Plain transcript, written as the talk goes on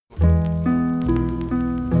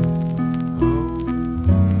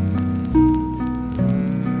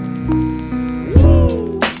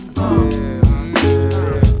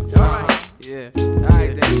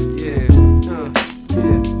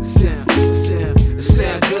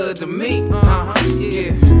to me.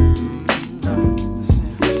 Yeah.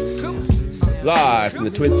 Live from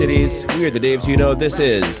the Twin Cities, we are the Daves you know. This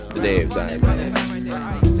is the Daves I Know.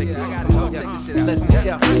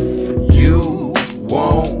 You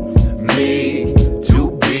want me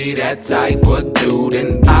to be that type of dude,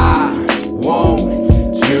 and I want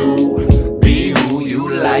to be who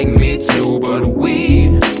you like me to, but we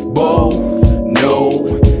both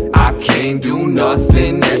know I can't do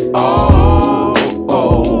nothing at all.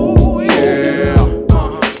 Oh, yeah.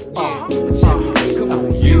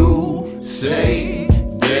 You say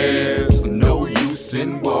there's no use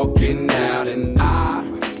in walking out, and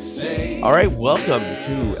I say. All right, welcome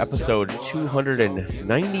to episode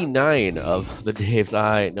 299 of the Daves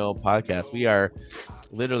I Know podcast. We are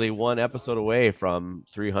literally one episode away from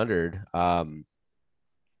 300.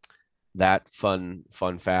 That fun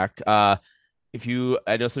fact. I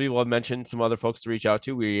know some people have mentioned some other folks to reach out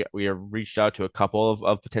to. We have reached out to a couple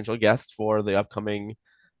of potential guests for the upcoming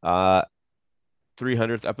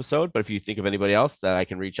 300th episode. But if you think of anybody else that I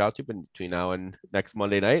can reach out to between now and next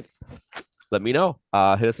Monday night, let me know.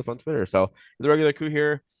 Hit us up on Twitter. So the regular crew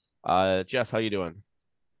here. Jess, how you doing?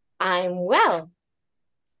 I'm well.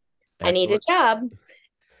 Excellent. I need a job,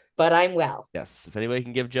 but I'm well. Yes. If anybody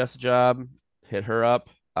can give Jess a job, hit her up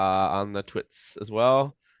on the twits as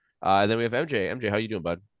well. And then we have MJ. MJ, how you doing,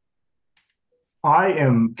 bud? I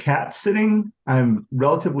am cat sitting. I'm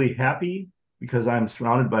relatively happy because I'm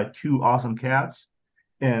surrounded by two awesome cats.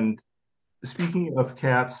 And speaking of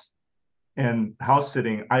cats and house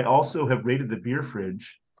sitting, I also have raided the beer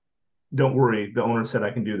fridge. Don't worry, the owner said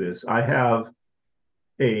I can do this. I have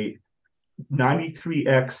a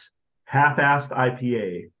 93X half-assed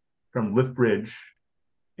IPA from Lithbridge,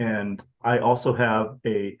 and I also have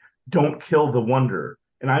a Don't Kill the Wonder.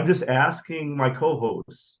 And I'm just asking my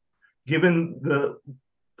co-hosts, given the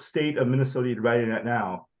state of Minnesota you're writing at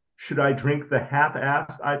now, should I drink the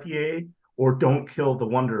half-assed IPA or Don't Kill the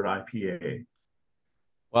Wonder IPA?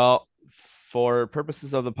 Well, for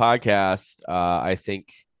purposes of the podcast, I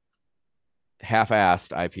think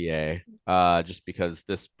half-assed IPA, just because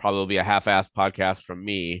this probably will be a half-assed podcast from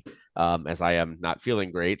me, as I am not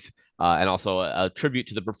feeling great, and also a tribute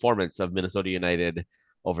to the performance of Minnesota United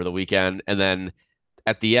over the weekend. And then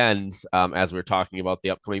at the end, as we're talking about the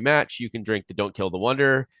upcoming match, you can drink the Don't Kill the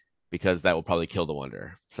Wonder, because that will probably kill the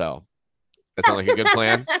wonder. So that sounds like a good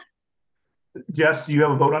plan. Jess, do you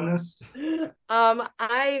have a vote on this?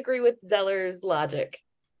 I agree with Zeller's logic.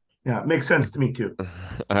 Yeah, it makes sense to me too.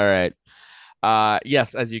 All right.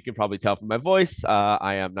 Yes, as you can probably tell from my voice,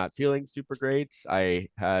 I am not feeling super great. I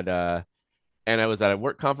was at a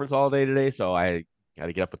work conference all day today, so I got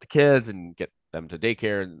to get up with the kids and get them to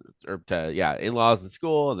daycare in-laws and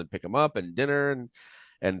school, and then pick them up and dinner,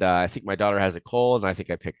 and I think my daughter has a cold, and I think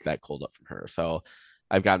I picked that cold up from her. So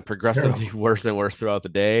I've gotten progressively worse and worse throughout the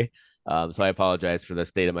day. So I apologize for the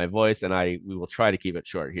state of my voice, and we will try to keep it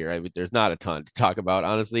short here. There's not a ton to talk about,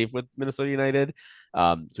 honestly, with Minnesota United.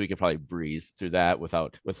 So we can probably breeze through that with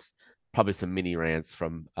probably some mini rants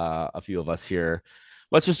from a few of us here.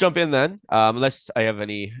 Let's just jump in then. Unless I have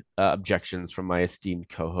any objections from my esteemed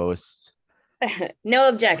co-hosts. No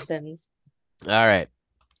objections. All right.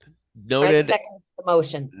 Noted. Second the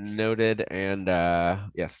motion. Noted. And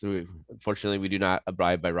yes, unfortunately, we do not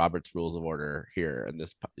abide by Robert's Rules of Order here in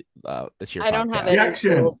this year. I don't have any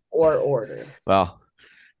rules or order. Well,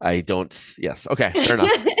 I don't. Yes. Okay. Fair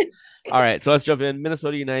enough. All right, so let's jump in.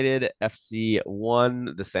 Minnesota United FC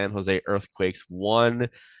 1, the San Jose Earthquakes 1.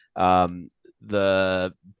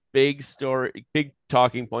 The big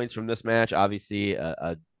talking points from this match, obviously,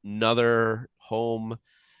 another home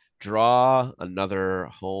draw, another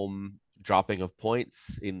home dropping of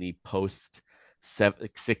points in the post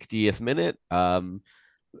 60th minute.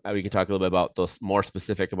 We can talk a little bit about those, more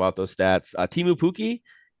specific about those stats. Teemu Pukki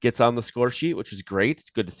gets on the score sheet, which is great. It's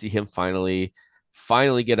good to see him finally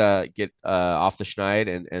get off the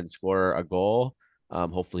schneid and score a goal.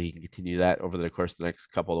 Hopefully he can continue that over the course of the next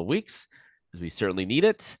couple of weeks, because we certainly need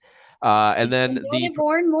it. And then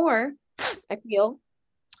more and more, I feel.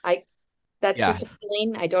 That's just a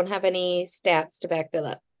feeling. I don't have any stats to back that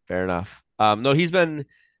up. Fair enough. No, he's been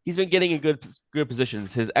getting in good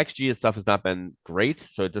positions. His XG and stuff has not been great,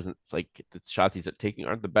 so it's like the shots he's taking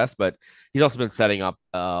aren't the best, but he's also been setting up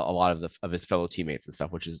a lot of his fellow teammates and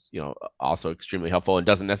stuff, which is also extremely helpful and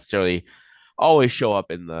doesn't necessarily always show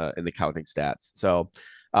up in the counting stats. So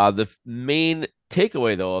the main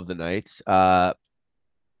takeaway though of the night,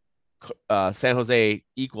 San Jose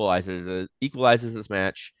equalizes this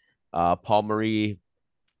match. Paul Marie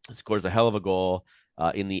scores a hell of a goal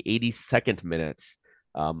in the 82nd minute.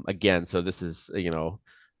 Again, so this is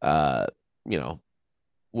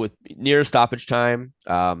with near stoppage time,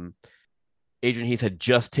 Adrian Heath had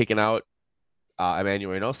just taken out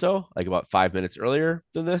Emmanuel Reynoso like about 5 minutes earlier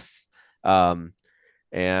than this.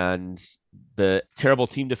 And the terrible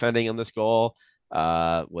team defending on this goal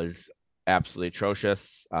was absolutely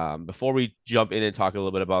atrocious. Before we jump in and talk a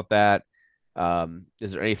little bit about that,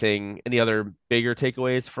 is there any other bigger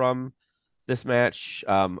takeaways from this match?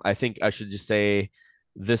 I think I should just say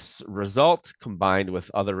this result combined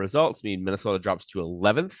with other results mean Minnesota drops to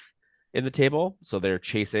 11th in the table. So they're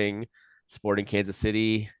chasing Sporting Kansas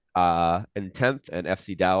City in 10th and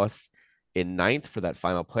FC Dallas in 9th for that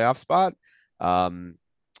final playoff spot.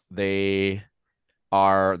 They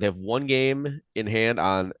have one game in hand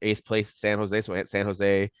on 8th place San Jose. So San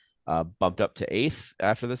Jose bumped up to 8th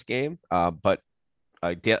after this game. But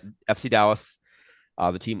FC Dallas,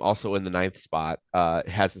 the team also in the 9th spot,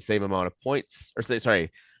 has the same amount of points, or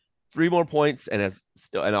sorry, 3 more points, and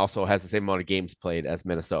also has the same amount of games played as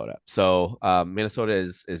Minnesota. So Minnesota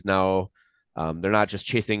is now they're not just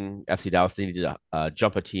chasing FC Dallas; they need to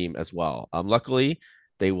jump a team as well. Luckily,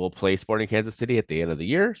 they will play Sporting Kansas City at the end of the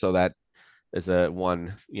year, so that is a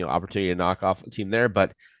one opportunity to knock off a team there.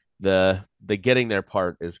 But the getting there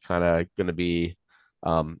part is kind of going to be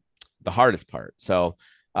the hardest part. So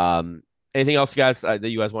anything else, guys, that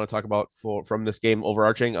you guys want to talk about from this game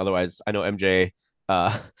overarching? Otherwise, I know MJ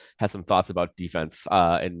has some thoughts about defense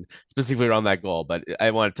and specifically around that goal, but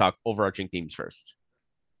I want to talk overarching themes first.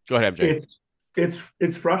 Go ahead, MJ.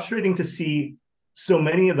 It's frustrating to see so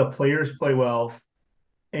many of the players play well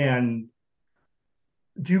and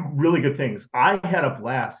do really good things. I had a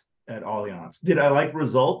blast at Allianz. Did I like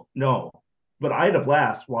result? No, but I had a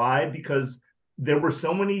blast. Why? Because there were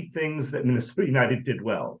so many things that Minnesota United did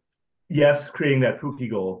well. Yes, creating that Pookie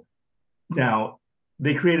goal. Now,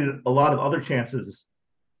 they created a lot of other chances.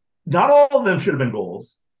 Not all of them should have been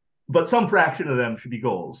goals, but some fraction of them should be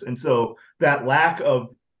goals. And so that lack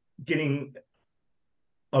of getting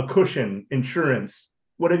a cushion, insurance,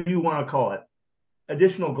 whatever you want to call it,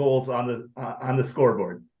 additional goals on the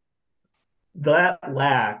scoreboard, that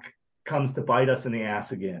lack comes to bite us in the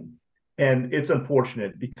ass again. And it's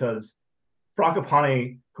unfortunate because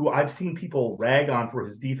Fragapane, who I've seen people rag on for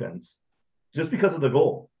his defense, just because of the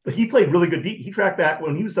goal. But he played really good. He tracked back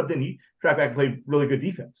when he was subbed in. He tracked back and played really good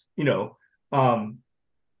defense.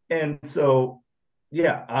 And so,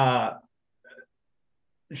 yeah.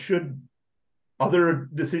 Should other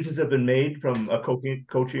decisions have been made from a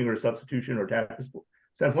coaching or substitution or tactical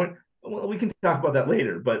standpoint? Well, we can talk about that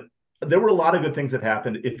later. But there were a lot of good things that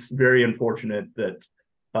happened. It's very unfortunate that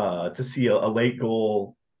to see a late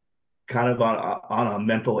goal, kind of on a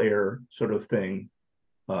mental error sort of thing,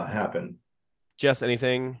 happen. Jess,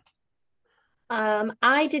 anything?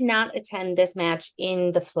 I did not attend this match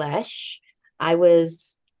in the flesh. I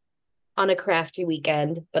was on a crafty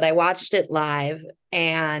weekend, but I watched it live,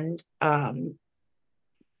 and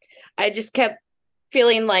I just kept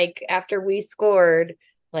feeling like after we scored,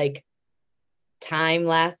 like time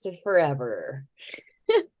lasted forever.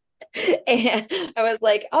 And I was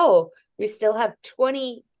like, oh, we still have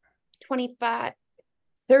 20, 25,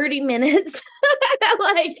 30 minutes.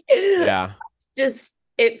 Like, yeah, just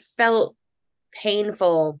it felt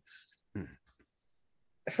painful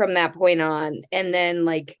from that point on. And then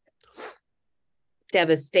like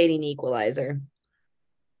devastating equalizer,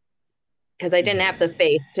 because I didn't have the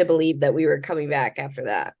faith to believe that we were coming back after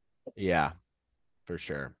that. Yeah, for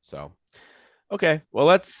sure. So okay, well,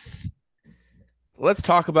 let's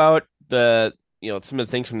talk about the some of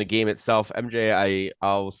the things from the game itself. MJ,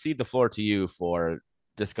 I'll cede the floor to you for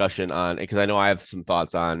discussion on, because I know I have some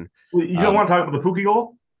thoughts on. You don't want to talk about the Pookie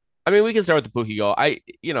goal? I mean, we can start with the Pookie goal.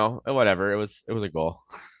 Whatever. It was a goal.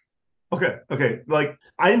 Okay. Like,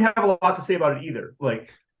 I didn't have a lot to say about it either.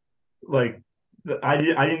 I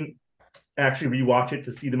didn't actually rewatch it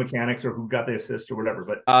to see the mechanics or who got the assist or whatever.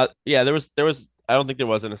 But yeah, there was. I don't think there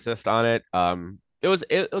was an assist on it. It was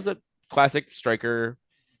a classic striker,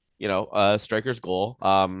 striker's goal.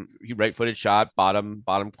 He right-footed shot, bottom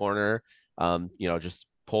corner. Just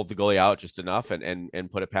pulled the goalie out just enough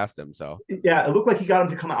and put it past him. So yeah, it looked like he got him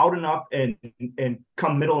to come out enough and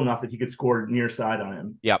come middle enough that he could score near side on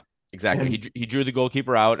him. Yep, exactly. He drew the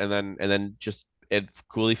goalkeeper out and then just it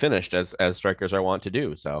coolly finished as strikers are wont to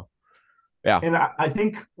do. So yeah. And I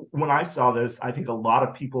think when I saw this, I think a lot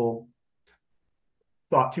of people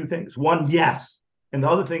thought two things. One, yes. And the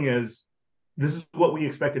other thing is, this is what we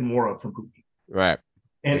expected more of from Pookie. Right.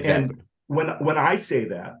 And when I say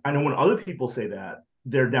that, I know when other people say that,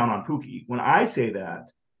 they're down on Pookie. When I say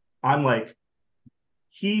that, I'm like,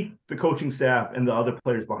 Heath, the coaching staff, and the other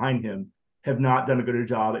players behind him have not done a good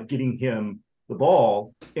job at getting him the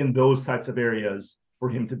ball in those types of areas for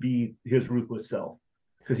him to be his ruthless self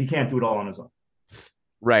because he can't do it all on his own.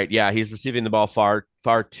 Right. Yeah. He's receiving the ball far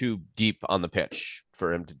too deep on the pitch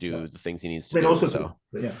for him to do the things he needs to do. So,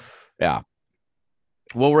 yeah.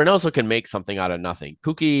 Well, Reynoso can make something out of nothing.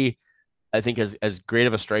 Pookie, I think, as great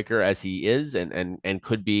of a striker as he is and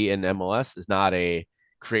could be in MLS, is not a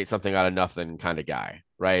create something out of nothing kind of guy,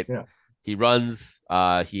 right? Yeah. He runs,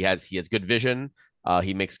 he has good vision,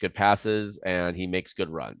 he makes good passes, and he makes good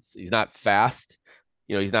runs. He's not fast,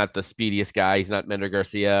 he's not the speediest guy. He's not Mender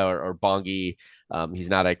Garcia or Bongi. He's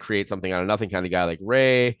not a create something out of nothing kind of guy like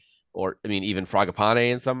Ray, or I mean even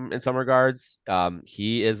Fragapane in some regards.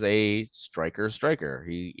 He is a striker.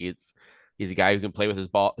 He's a guy who can play with his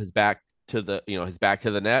back to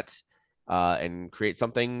the net, and create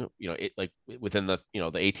something, like within the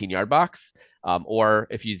 18-yard box. Or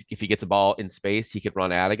if he gets a ball in space, he could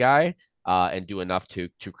run at a guy, and do enough to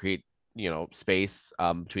create space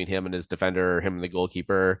between him and his defender, him and the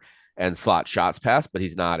goalkeeper, and slot shots past. But he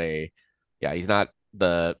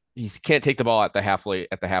can't take the ball at the halfway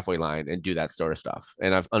line and do that sort of stuff.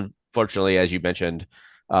 And I've, unfortunately, as you mentioned,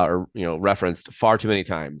 or referenced far too many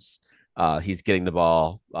times, he's getting the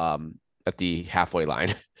ball at the halfway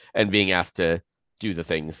line and being asked to do the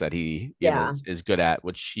things that he is good at,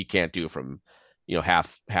 which he can't do from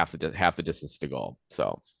half the distance to goal.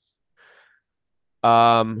 So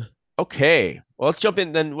okay, well, let's jump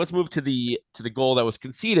in then. Let's move to the goal that was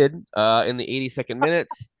conceded in the 82nd minute.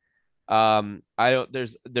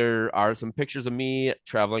 There are some pictures of me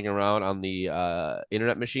traveling around on the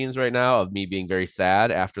internet machines right now of me being very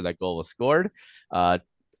sad after that goal was scored. A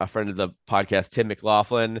friend of the podcast, Tim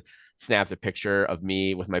McLaughlin, snapped a picture of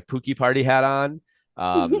me with my Pookie party hat on,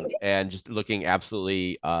 and just looking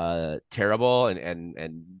absolutely terrible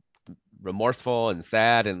and remorseful and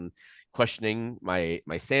sad and questioning my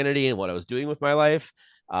sanity and what I was doing with my life.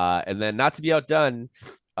 And then, not to be outdone,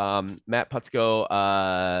 Matt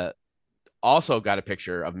Putzko also got a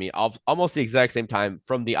picture of me almost the exact same time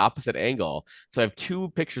from the opposite angle. So I have two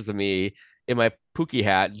pictures of me in my Pookie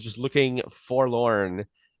hat, just looking forlorn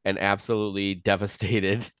and absolutely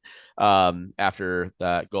devastated after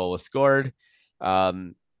that goal was scored.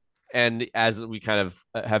 And as we kind of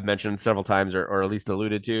have mentioned several times, or at least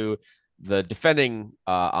alluded to, the defending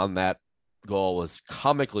on that goal was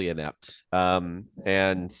comically inept,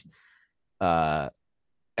 and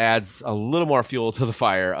adds a little more fuel to the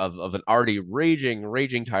fire of an already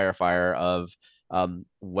raging tire fire of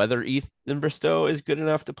whether Ethan Bristow is good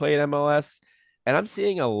enough to play in MLS. And I'm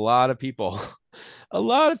seeing a lot of people,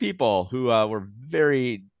 who were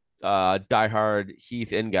very diehard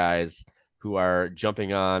Heath in guys who are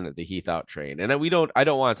jumping on the Heath out train. And then I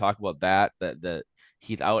don't want to talk about the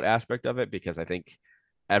Heath out aspect of it, because I think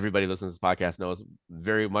everybody listening to this podcast knows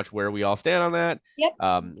very much where we all stand on that.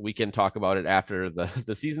 Yep. We can talk about it after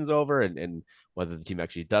the season's over and whether the team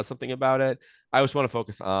actually does something about it. I just want to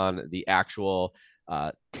focus on the actual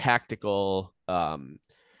tactical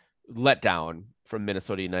letdown from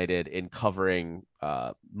Minnesota United in covering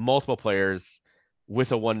multiple players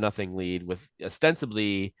with a 1-0 lead, with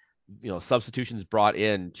ostensibly substitutions brought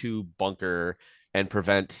in to bunker and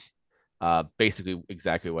prevent basically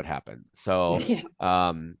exactly what happened. So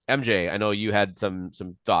MJ, I know you had some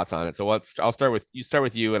thoughts on it. So I'll start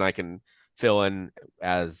with you, and I can fill in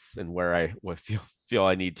as and where I feel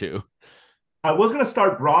I need to. I was going to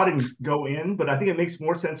start broad and go in, but I think it makes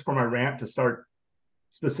more sense for my rant to start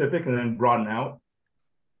specific and then broaden out.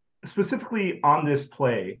 Specifically on this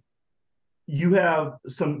play, you have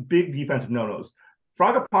some big defensive no-nos.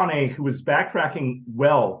 Fragapane, who was backtracking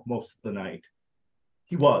well most of the night,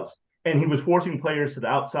 he was forcing players to the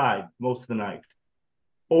outside most of the night.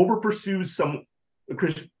 Over pursues some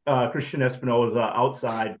Christian Espinoza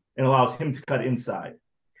outside and allows him to cut inside.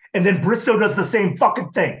 And then Bristow does the same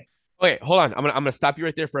fucking thing. Okay, hold on. I'm gonna stop you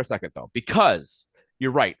right there for a second, though, because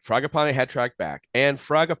you're right. Fragapane had tracked back, and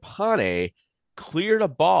Fragapane cleared a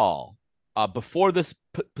ball before this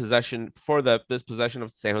possession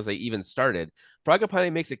of San Jose even started.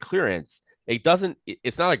 Fragapane makes a clearance.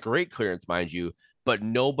 It's not a great clearance, mind you, but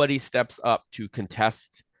nobody steps up to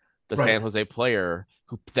contest the San Jose player,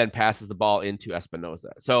 who then passes the ball into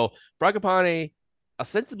Espinoza. So Fragapane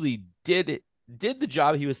ostensibly did the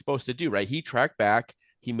job he was supposed to do, right? He tracked back,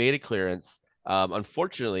 he made a clearance.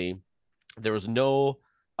 Unfortunately, there was no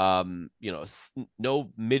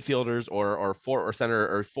midfielders or center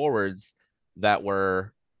or forwards that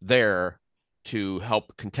were there to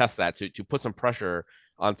help contest that, to put some pressure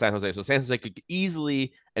on San Jose. So San Jose could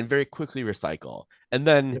easily and very quickly recycle. And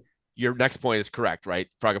then your next point is correct, right?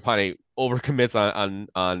 Fragapane overcommits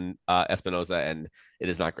on Espinoza, and it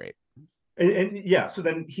is not great. And yeah, so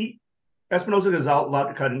then Espinosa is allowed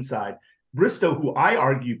to cut inside. Bristow, who I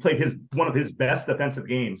argue played one of his best defensive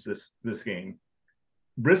games this game.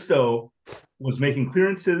 Bristow was making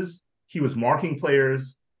clearances. He was marking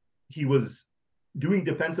players. He was doing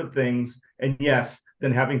defensive things, and yes,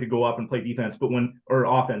 then having to go up and play defense, or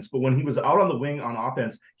offense. But when he was out on the wing on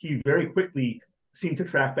offense, he very quickly seemed to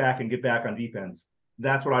track back and get back on defense.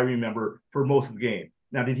 That's what I remember for most of the game.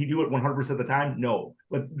 Now, did he do it 100% of the time? No.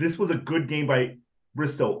 But this was a good game by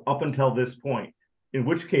Bristow up until this point, in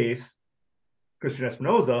which case Christian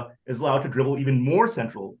Espinosa is allowed to dribble even more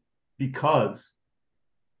central because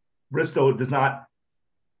Bristow does not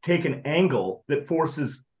take an angle that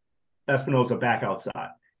forces Espinosa back outside.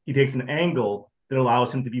 He takes an angle that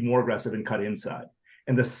allows him to be more aggressive and cut inside.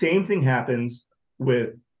 And the same thing happens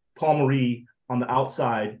with Paul Marie on the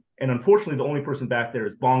outside. And unfortunately, the only person back there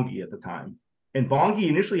is Bongi at the time. And Bongi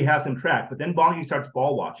initially has him tracked, but then Bongi starts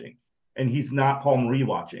ball watching, and he's not Paul Marie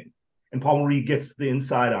watching. And Paul Marie gets the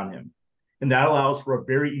inside on him. And that allows for a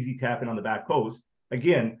very easy tap in on the back post.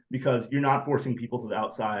 Again, because you're not forcing people to the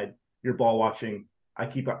outside, you're ball watching. I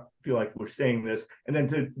feel like we're saying this. And then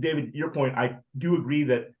to David, your point, I do agree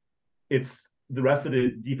that it's the rest of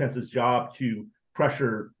the defense's job to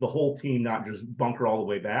pressure the whole team, not just bunker all the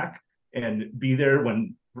way back and be there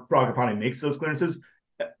when Fragapane makes those clearances.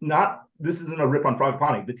 This isn't a rip on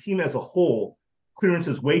Fragapane. The team as a whole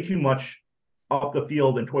clearances way too much up the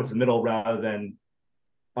field and towards the middle rather than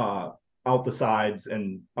out the sides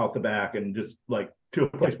and out the back and just like to a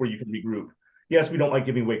place where you can regroup. Yes, we don't like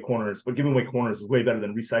giving away corners, but giving away corners is way better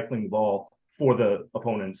than recycling the ball for the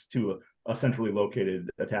opponents to a centrally located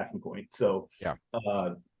attacking point. So yeah,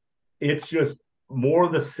 it's just more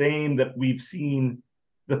the same that we've seen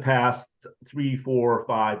the past 3, 4,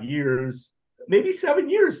 5 years, maybe 7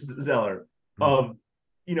 years, Zeller, of,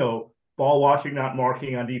 ball watching, not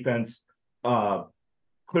marking on defense,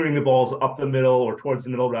 clearing the balls up the middle or towards the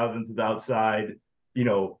middle rather than to the outside,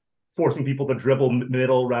 forcing people to dribble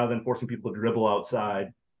middle rather than forcing people to dribble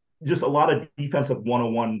outside. Just a lot of defensive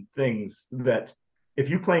 101 things that if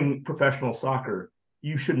you're playing professional soccer,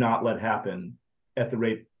 you should not let happen at the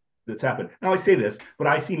rate that's happened. Now I say this, but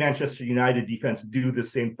I see Manchester United defense do the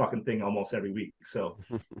same fucking thing almost every week. So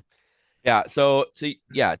yeah. So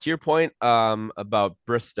yeah, to your point about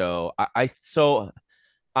Bristow, I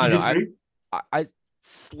don't know. I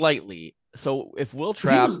slightly. So if Will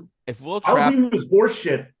Trapp I agree with his horse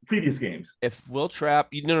shit previous games. If Will Trapp,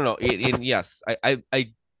 no. Yes,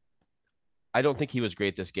 I don't think he was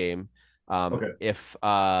great this game. Okay. If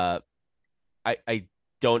I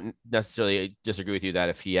don't necessarily disagree with you that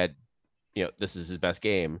if he had, this is his best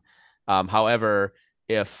game. However,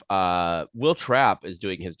 if Will Trapp is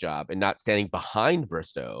doing his job and not standing behind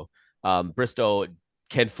Bristow, Bristow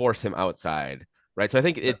can force him outside, right? So I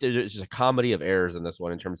think there's just a comedy of errors in this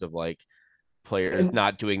one in terms of like players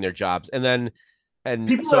not doing their jobs, and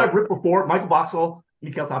people that I've ripped before, Michael Boxall,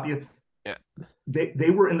 Mikel Tapia, yeah,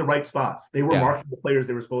 they were in the right spots. They were marking the players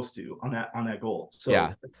they were supposed to on that goal. So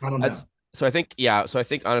yeah, I don't know. So I think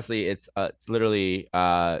honestly it's literally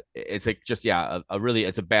it's like just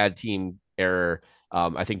it's a bad team error.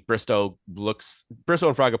 I think Bristow and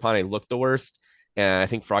Fragapane look the worst, and I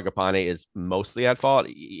think Fragapane is mostly at fault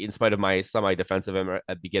in spite of my semi-defensive him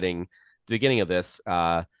at the beginning of this.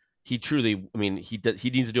 He truly, he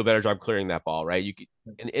needs to do a better job clearing that ball, right? You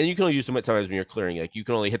can only use so much sometimes when you're clearing, like you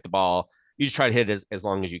can only hit the ball. You just try to hit it as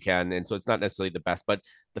long as you can, and so it's not necessarily the best. But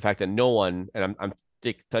the fact that no one, and I'm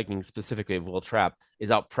taking specifically of Will Trapp,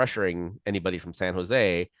 is out pressuring anybody from San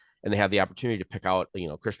Jose, and they have the opportunity to pick out,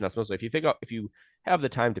 Christian Espinosa. If you have the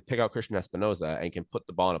time to pick out Christian Espinosa and can put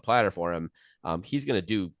the ball on a platter for him, he's going to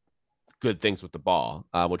do good things with the ball,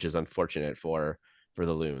 which is unfortunate for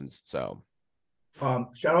the Loons. So.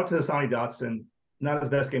 Shout out to Sonny Dotson. Not his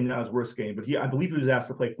best game, not his worst game, but I believe he was asked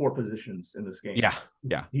to play 4 positions in this game.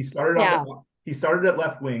 Yeah. He started at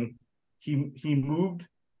left wing. He moved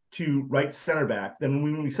to right center back. Then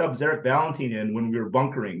when we subbed Zarek Valentin in when we were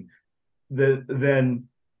bunkering, then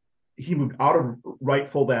he moved out of right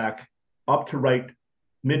fullback up to right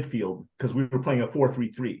midfield because we were playing a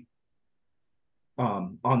 4-3-3.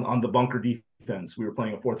 On the bunker defense, we were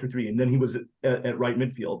playing a 4-3-3, and then he was at right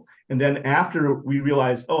midfield. And then after we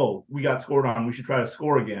realized, we got scored on, we should try to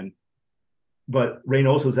score again. But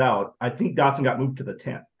Reynoso's out. I think Dotson got moved to the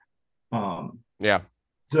 10. Yeah.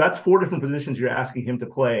 So that's 4 different positions you're asking him to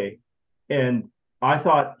play, and I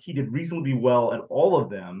thought he did reasonably well at all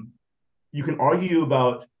of them. You can argue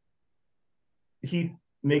about Heath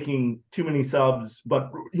making too many subs,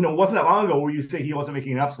 but it wasn't that long ago where you say he wasn't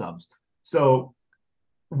making enough subs. So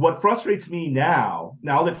what frustrates me now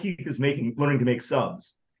that Heath is learning to make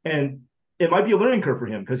subs, and it might be a learning curve for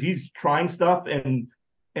him because he's trying stuff and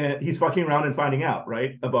he's fucking around and finding out,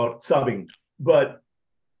 right, about subbing. But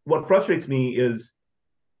what frustrates me is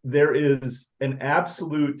there is an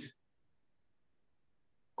absolute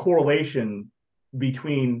correlation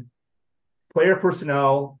between player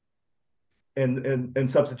personnel and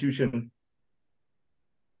substitution,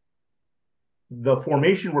 the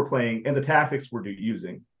formation we're playing, and the tactics we're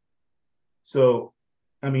using. So,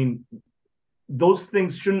 I mean, those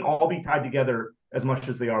things shouldn't all be tied together as much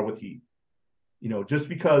as they are with Heath. Just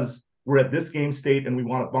because we're at this game state and we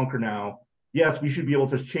want to bunker now, yes, we should be able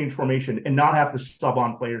to change formation and not have to sub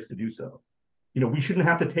on players to do so. We shouldn't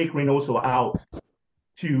have to take Reynoso out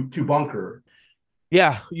to bunker.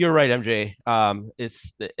 Yeah, you're right, MJ.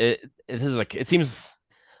 It seems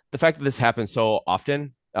the fact that this happens so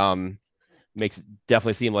often makes it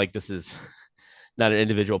definitely seem like this is not an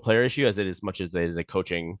individual player issue as it is much as it is a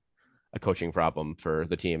coaching problem for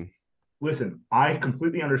the team. Listen, I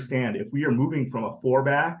completely understand if we are moving from a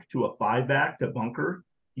 4-back to a 5-back to bunker,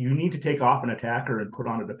 you need to take off an attacker and put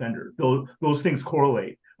on a defender. Those things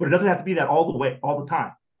correlate, but it doesn't have to be that all the way, all the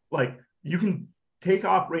time. Like, you can take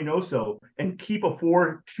off Reynoso and keep a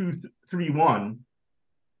 4-2-3-1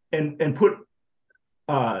 and put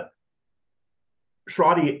Tajiri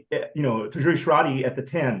Shradi at the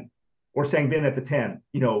 10 or Sangbin at the 10,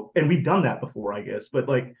 and we've done that before, I guess. But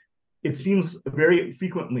like, it seems very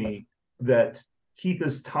frequently that Heath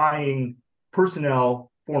is tying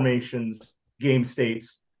personnel, formations, game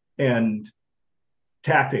states, and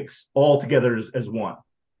tactics all together as one.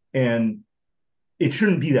 And it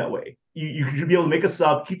shouldn't be that way. You should be able to make a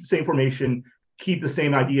sub, keep the same formation, keep the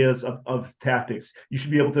same ideas of tactics. You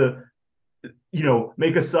should be able to,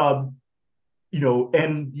 make a sub,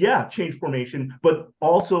 and change formation, but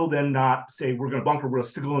also then not say we're going to bunker. We're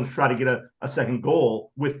still going to try to get a second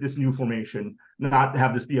goal with this new formation, not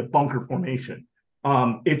have this be a bunker formation.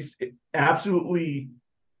 It's absolutely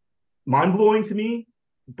mind-blowing to me,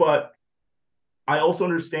 but I also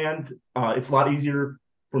understand it's a lot easier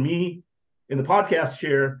for me in the podcast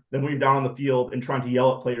chair than when you're down on the field and trying to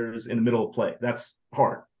yell at players in the middle of play. That's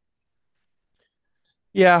hard.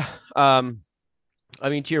 Yeah. I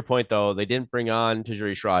mean, to your point, though, they didn't bring on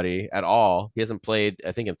Tajiri Shradi at all. He hasn't played,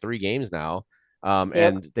 I think, in 3 games now.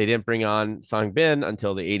 And they didn't bring on Sangbin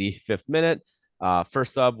until the 85th minute.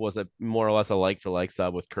 First sub was more or less a like-for-like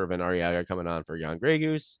sub with Kervin Arriaga coming on for Jan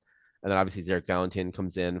Gregus. And then obviously Zarek Valentin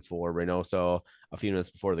comes in for Reynoso a few minutes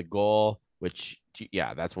before the goal, which,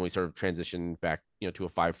 that's when we sort of transitioned back, to a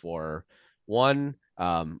 5-4-1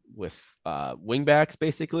 with wingbacks,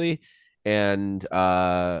 basically. And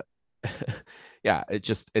there's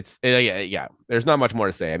not much more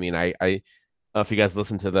to say. I mean, I don't know if you guys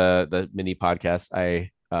listened to the mini podcast I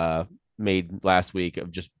made last week of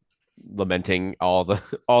just lamenting all the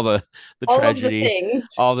tragedy,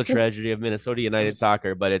 all the tragedy of Minnesota United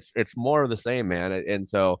soccer, but it's more of the same, man. And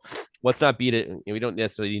so let's not beat it. We don't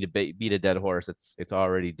necessarily need to beat a dead horse. It's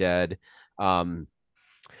already dead. MJ,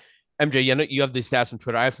 you have these stats from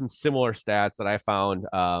Twitter. I have some similar stats that I found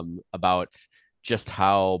about just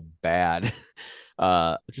how bad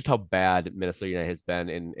Minnesota United has been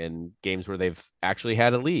in games where they've actually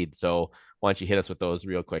had a lead. So why don't you hit us with those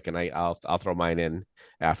real quick, and I'll throw mine in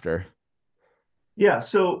after. Yeah.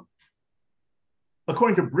 So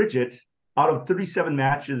according to Bridget, out of 37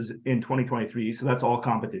 matches in 2023, so that's all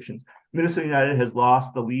competitions, Minnesota United has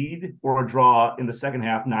lost the lead or a draw in the second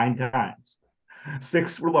half 9 times.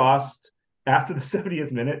 6 were lost after the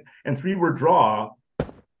 70th minute, and 3 were draws. 2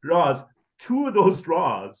 of those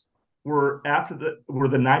draws were the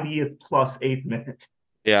 90th plus 8th minute.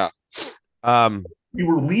 Yeah. We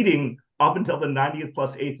were leading up until the 90th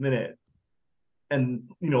plus 8th minute and,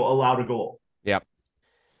 allowed a goal. Yep.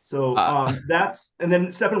 So and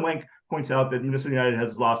then Stefan Wenk points out that Minnesota United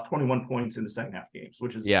has lost 21 points in the second half games,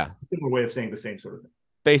 which is a similar way of saying the same sort of thing.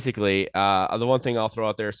 Basically, the one thing I'll throw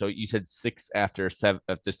out there, so you said 6 after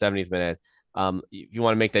 70th minute. If you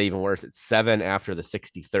want to make that even worse, it's 7 after the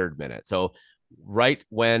 63rd minute. So right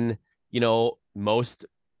when, most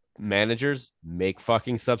managers make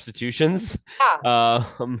fucking substitutions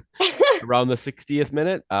around the 60th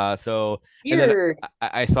minute. So weird.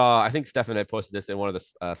 I saw, I think Stefan had posted this in one of the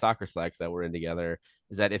soccer slacks that we're in together,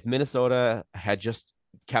 is that if Minnesota had just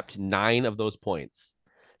kept 9 of those points,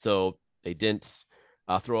 so they didn't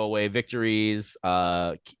throw away victories,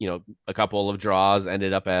 a couple of draws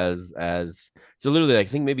ended up as so literally I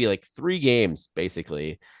think maybe like 3 games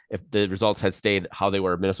basically, if the results had stayed how they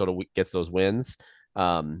were, Minnesota gets those wins,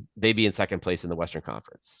 they'd be in second place in the Western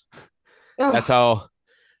Conference. That's how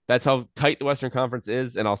tight the Western Conference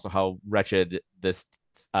is, and also how wretched this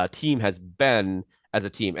team has been as a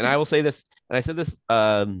team. And I will say this, and I said this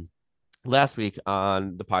last week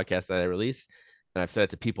on the podcast that I released, and I've said it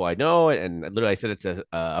to people I know, and literally I said it to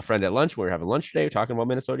a friend at lunch when we were having lunch today, talking about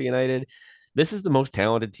Minnesota United. This is the most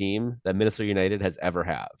talented team that Minnesota United has ever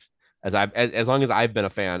have. As long as I've been a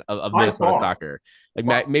fan of By Minnesota far. soccer,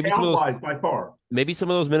 like maybe some of those By far. maybe some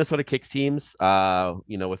of those Minnesota Kicks teams,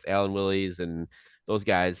 with Alan Willies and those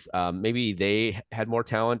guys, maybe they had more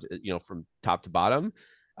talent, from top to bottom.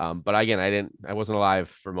 But again, I wasn't alive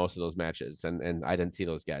for most of those matches, and I didn't see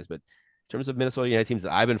those guys. But in terms of Minnesota United teams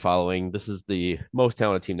that I've been following, this is the most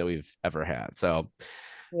talented team that we've ever had. So,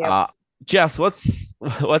 Jess, let's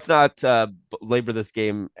not labor this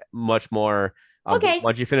game much more. Okay.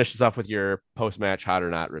 Why don't you finish this off with your post-match hot or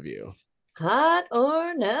not review? Hot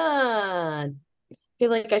or not? I feel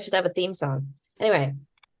like I should have a theme song. Anyway,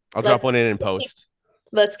 I'll drop one in post.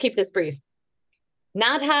 Let's keep this brief.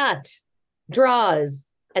 Not hot. Draws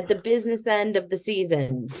at the business end of the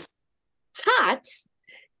season. Hot.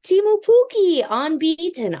 Teemu Pukki,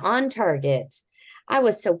 unbeaten, on target. I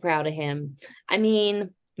was so proud of him. I mean,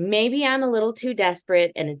 maybe I'm a little too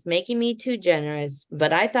desperate and it's making me too generous,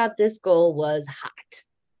 but I thought this goal was hot.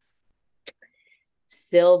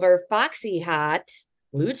 Silver Foxy hot.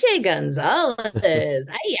 Luce Gonzalez.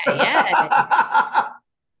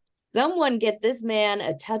 Someone get this man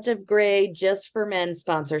a touch of gray just for men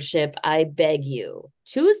sponsorship. I beg you.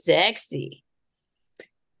 Too sexy.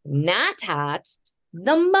 Not hot.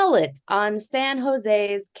 The mullet on San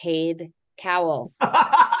Jose's Cade Cowell.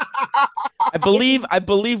 I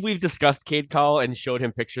believe we've discussed Cade Cowell and showed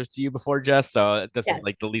him pictures to you before, Jess. So this is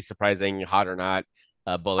like the least surprising hot or not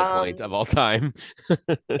bullet point of all time.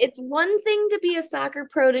 It's one thing to be a soccer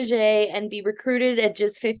protege and be recruited at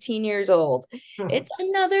just 15 years old. It's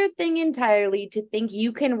another thing entirely to think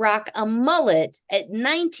you can rock a mullet at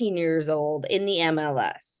 19 years old in the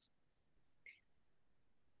MLS.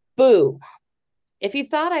 Boo. If you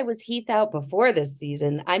thought I was Heath out before this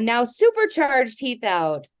season, I'm now supercharged Heath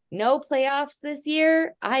out. No playoffs this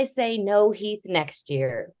year. I say no Heath next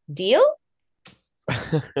year. Deal?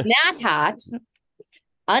 Not hot.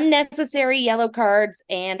 Unnecessary yellow cards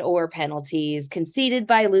and or penalties conceded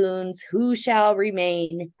by Loons who shall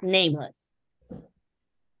remain nameless.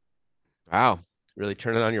 Wow. Really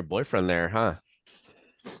turning on your boyfriend there, huh?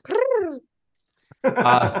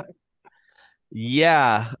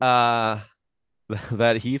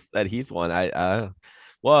 That Heath one.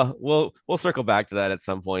 Well, we'll circle back to that at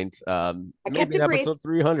some point. Maybe in episode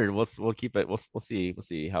 300. We'll keep it. We'll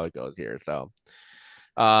see how it goes here. So,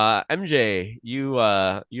 MJ, you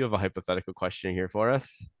have a hypothetical question here for us.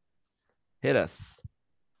 Hit us.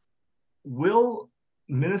 Will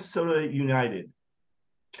Minnesota United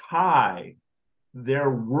tie their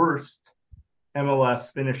worst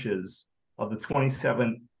MLS finishes of the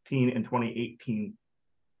 2017 and 2018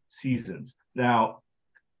 seasons? Now,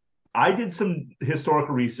 I did some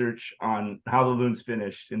historical research on how the Loons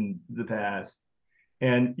finished in the past,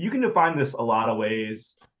 and you can define this a lot of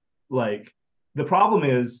ways. Like, the problem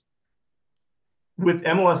is with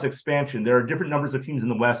MLS expansion, there are different numbers of teams in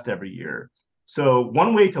the West every year. So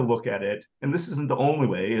one way to look at it, and this isn't the only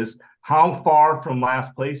way, is how far from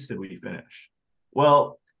last place did we finish?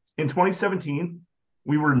 Well, in 2017,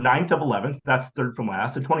 we were 9th of 11th. That's third from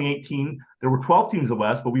last. In 2018, there were 12 teams in the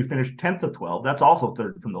West, but we finished 10th of 12. That's also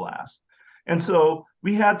third from the last. And so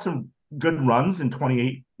we had some good runs in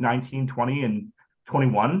 28, 19, 20, and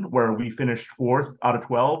 21, where we finished 4th out of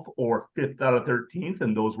 12 or 5th out of 13th,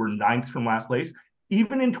 and those were 9th from last place.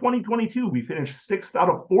 Even in 2022, we finished 6th out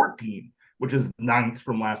of 14, which is 9th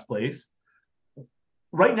from last place.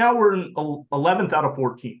 Right now, we're in 11th out of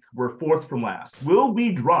 14th. We're 4th from last. Will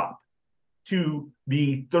we drop to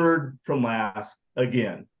be 3rd from last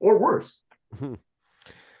again, or worse?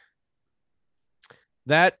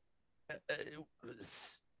 That,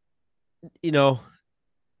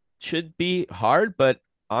 should be hard, but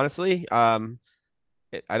honestly, that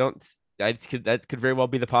could very well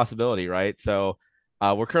be the possibility, right? So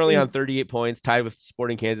we're currently on 38 points, tied with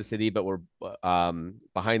Sporting Kansas City, but we're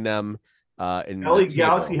behind them. LA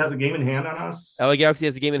Galaxy has a game in hand on us. LA Galaxy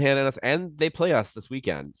has a game in hand on us, and they play us this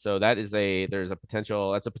weekend. So that's a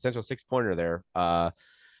potential 6-pointer there.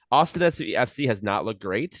 Austin FC has not looked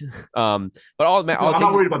great. But I'm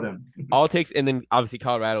not worried about them. All it takes, and then obviously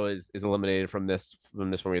Colorado is eliminated from this one.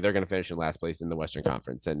 They're going to finish in last place in the Western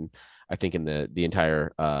Conference, and I think in the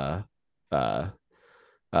entire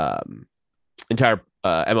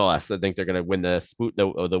MLS, I think they're going to win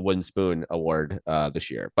the wooden spoon award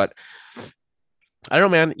this year. But I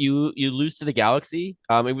don't know, man. You lose to the Galaxy.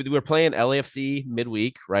 We were playing LAFC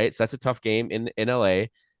midweek, right? So that's a tough game in LA.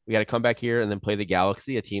 We got to come back here and then play the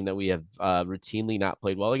Galaxy, a team that we have routinely not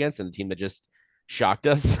played well against, and a team that just shocked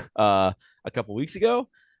us a couple weeks ago.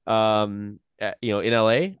 In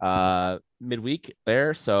LA midweek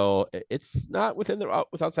there. So it's not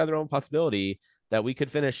outside their own possibility that we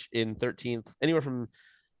could finish in 13th,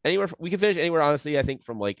 we could finish anywhere, honestly. I think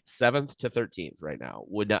from like 7th to 13th right now.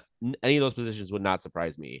 Would not Any of those positions would not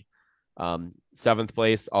surprise me. 7th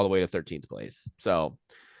place all the way to 13th place. So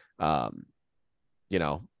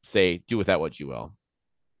say do with that what you will.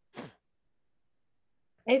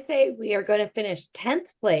 I say we are going to finish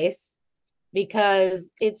 10th place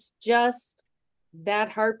because it's just that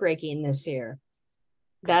heartbreaking this year.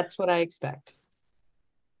 That's what I expect.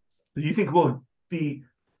 Do you think we'll be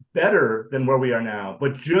better than where we are now,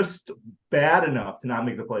 but just bad enough to not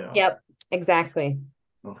make the playoffs? Yep, exactly.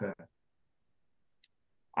 Okay.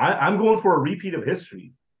 I'm going for a repeat of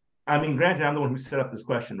history. I mean, granted, I'm the one who set up this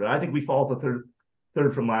question, but I think we fall to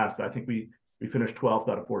third from last. I think we finished 12th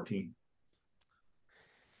out of 14.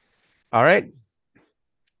 All right.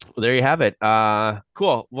 Well, there you have it.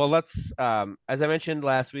 Cool. Well, let's as I mentioned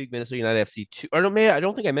last week, Minnesota United FC 2. Or no, I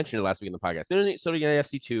don't think I mentioned it last week in the podcast. Minnesota United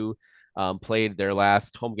FC 2 played their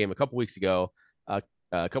last home game a couple weeks ago.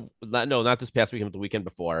 Not this past weekend, but the weekend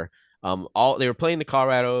before. They were playing the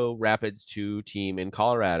Colorado Rapids 2 team in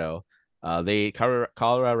Colorado.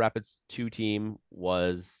 Colorado Rapids 2 team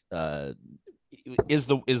is the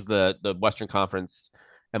Western Conference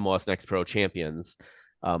MLS Next Pro champions.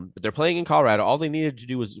 But they're playing in Colorado. All they needed to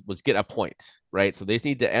do was get a point, right? So they just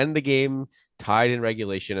need to end the game tied in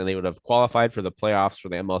regulation, and they would have qualified for the playoffs, for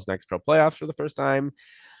the MLS Next Pro playoffs for the first time.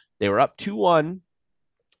 They were up 2-1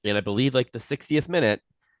 in, I believe, like the 60th minute,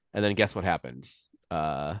 and then guess what happened?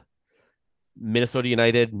 Minnesota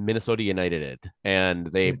United, and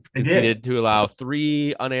they conceded to allow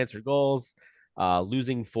 3 unanswered goals,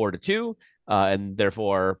 losing 4-2. And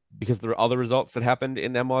therefore, because all the results that happened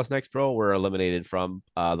in MLS Next Pro were eliminated from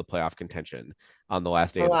the playoff contention on the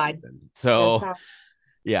last day of the season. So,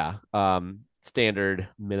 yeah, standard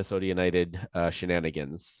Minnesota United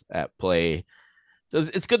shenanigans at play. So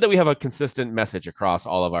it's good that we have a consistent message across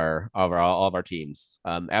all of our teams.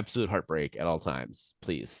 Absolute heartbreak at all times,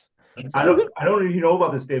 please. I don't know if you know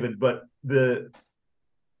about this, David, but the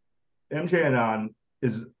MJ Anon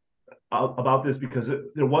is about this because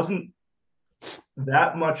there wasn't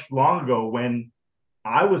that much long ago when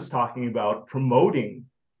I was talking about promoting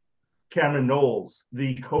Cameron Knowles,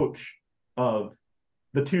 the coach of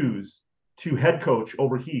the Twos, to head coach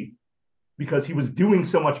over Heath, because he was doing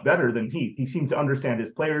so much better than Heath. He seemed to understand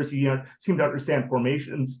his players. He seemed to understand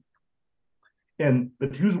formations. And the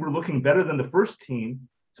Twos were looking better than the first team.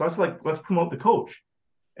 So I was like, let's promote the coach.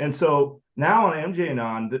 And so now on MJ and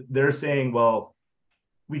on, they're saying, well,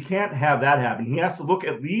 we can't have that happen. He has to look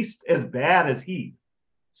at least as bad as Heath.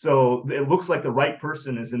 So it looks like the right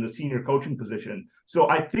person is in the senior coaching position. So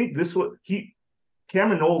I think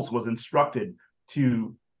Cameron Knowles was instructed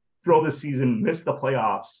to throw this season, miss the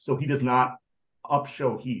playoffs, so he does not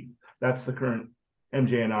upshow Heath. That's the current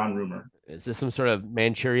MJ and on rumor. Is this some sort of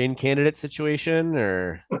Manchurian candidate situation,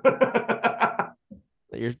 or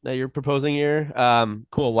that you're proposing here?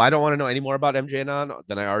 Cool. Well, I don't want to know any more about MJ and on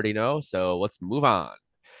than I already know. So let's move on.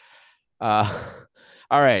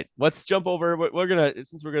 All right, let's jump over.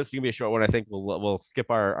 Since we're gonna be a short one, I think we'll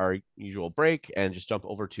skip our usual break and just jump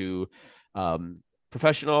over to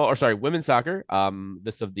women's soccer.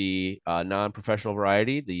 This of the non-professional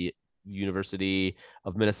variety, the University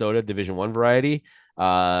of Minnesota Division I variety.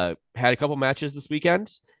 Had a couple matches this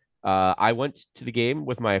weekend. I went to the game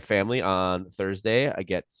with my family on Thursday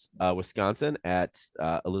against Wisconsin at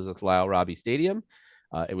Elizabeth Lyle Robbie Stadium.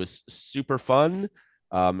 It was super fun.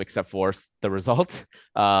 Except for the result.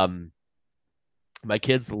 My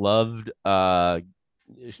kids loved Clara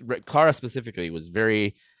specifically was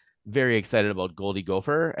very, very excited about Goldie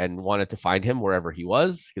Gopher and wanted to find him wherever he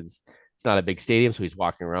was, because it's not a big stadium, so he's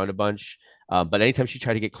walking around a bunch. But anytime she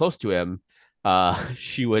tried to get close to him,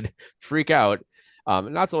 she would freak out.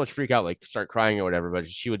 Not so much freak out, like start crying or whatever, but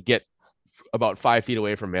she would get about 5 feet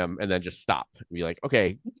away from him and then just stop and be like,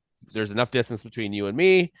 okay, there's enough distance between you and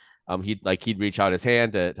me. He'd reach out his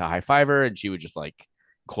hand to high five her, and she would just like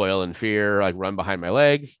coil in fear, like run behind my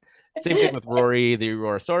legs. Same thing with Rory, the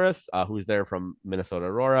Aurorasaurus, who's there from Minnesota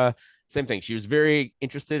Aurora. Same thing. She was very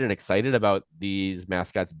interested and excited about these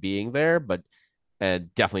mascots being there, but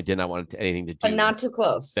definitely did not want anything to do. But not too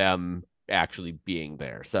close. Them actually being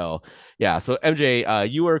there. So yeah. So MJ,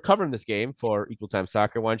 you were covering this game for Equal Time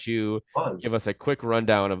Soccer. Why don't you give us a quick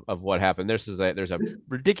rundown of what happened? There's a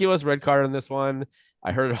ridiculous red card on this one.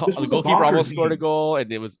 I heard the goalkeeper almost scored a goal,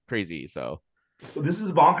 and it was crazy. So this is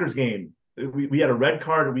a bonkers game. we had a red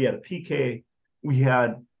card, we had a PK, we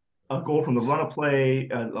had a goal from the run of play,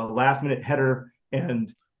 a last minute header,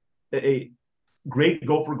 and a great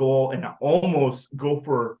Gopher goal, and an almost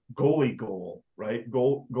Gopher goalie goal, right?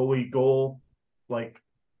 Goalie goal. Like,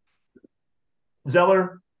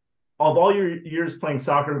 Zeller, of all your years playing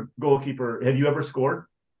soccer goalkeeper, have you ever scored?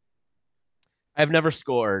 I've never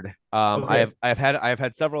scored. Okay. I've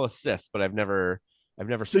had several assists, but I've never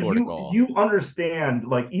So scored a goal. you understand,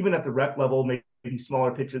 like, even at the rec level, maybe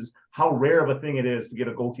smaller pitches, how rare of a thing it is to get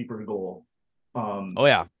a goalkeeper goal. Oh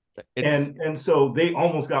yeah. And so they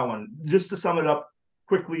almost got one. Just to sum it up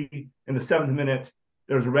quickly, in the 7th minute,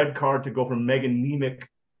 there was a red card to go from Megan Nemec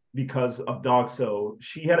because of dog. So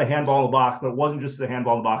she had a handball in the box, but it wasn't just a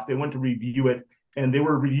handball in the box. They went to review it, and they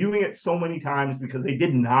were reviewing it so many times because they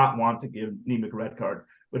did not want to give Nemec a red card.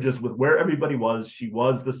 But just with where everybody was, she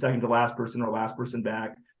was the second to last person or last person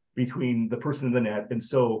back between the person in the net. And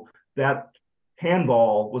so that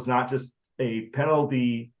handball was not just a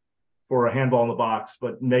penalty for a handball in the box,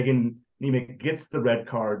 but Megan Nemec gets the red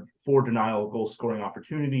card for denial of goal scoring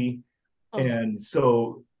opportunity. And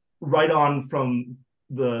so right on from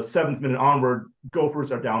the 7th minute onward,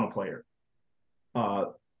 Gophers are down a player.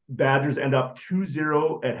 Badgers end up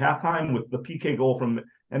 2-0 at halftime with the PK goal from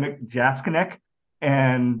Emmett Jaskinek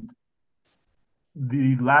and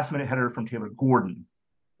the last minute header from Taylor Gordon.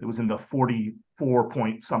 It was in the 44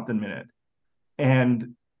 point something minute.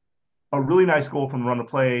 And a really nice goal from the run of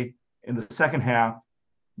play in the second half.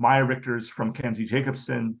 Maya Richters from Kenzie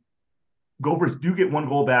Jacobson. Gophers do get one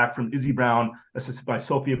goal back from Izzy Brown, assisted by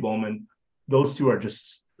Sophia Bowman. Those two are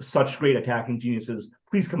just such great attacking geniuses.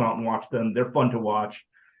 Please come out and watch them. They're fun to watch.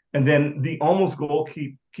 And then the almost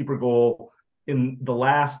goalkeeper goal in the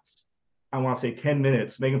last, I want to say 10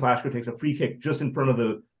 minutes, Megan Plashko takes a free kick just in front of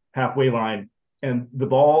the halfway line, and the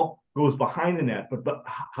ball goes behind the net. But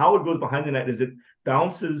how it goes behind the net is it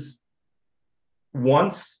bounces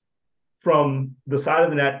once from the side of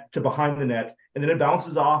the net to behind the net, and then it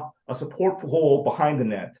bounces off a support pole behind the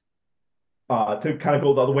net to kind of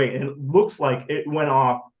go the other way. And it looks like it went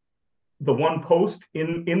off the one post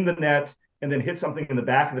in the net and then hit something in the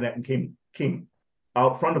back of the net and came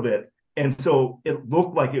out front of it. And so it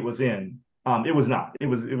looked like it was in. It was not. It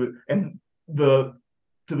was, and to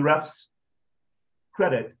the refs'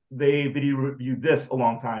 credit, they video reviewed this a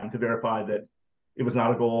long time to verify that it was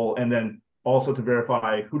not a goal, and then also to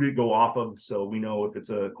verify who did it go off of, so we know if it's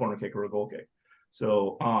a corner kick or a goal kick.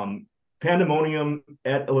 So pandemonium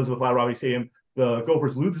at Elizabeth Lowry Stadium. The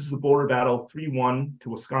Gophers lose the border battle 3-1 to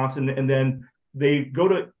Wisconsin, and then they go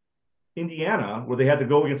to Indiana, where they had to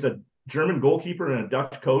go against a German goalkeeper and a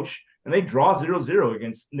Dutch coach, and they draw 0-0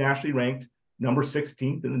 against nationally ranked number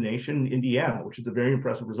 16th in the nation, Indiana, which is a very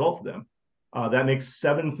impressive result for them. That makes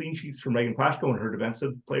 7 clean sheets for Megan Plashko and her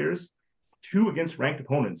defensive players, 2 against ranked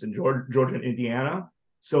opponents in Georgia and Indiana.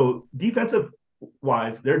 So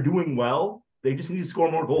defensive-wise, they're doing well. They just need to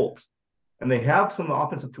score more goals. And they have some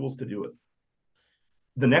offensive tools to do it.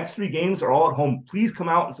 The next 3 games are all at home. Please come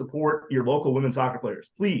out and support your local women's soccer players.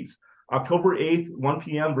 Please. October 8th, 1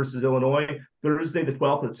 p.m. versus Illinois. Thursday the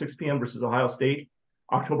 12th at 6 p.m. versus Ohio State.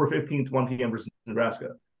 October 15th, 1 p.m. versus Nebraska.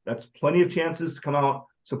 That's plenty of chances to come out,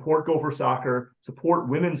 support Gopher soccer, support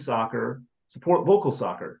women's soccer, support local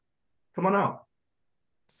soccer. Come on out.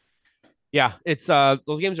 Yeah, it's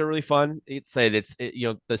those games are really fun. The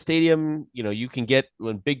stadium, you can get,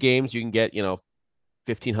 when big games, you can get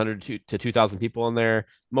 1,500 to 2,000 people in there.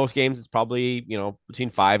 Most games it's probably between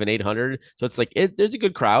 500 and 800. So it's like there's a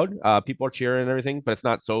good crowd. People are cheering and everything, but it's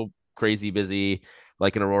not so crazy busy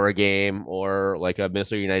like an Aurora game or like a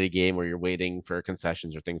Minnesota United game where you're waiting for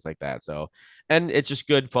concessions or things like that. So, and it's just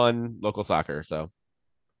good, fun local soccer. So,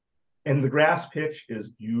 and the grass pitch is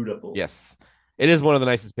beautiful. Yes, it is one of the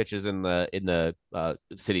nicest pitches in the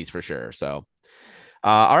cities for sure. So,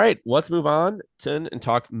 all right, let's move on and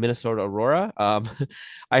talk Minnesota Aurora.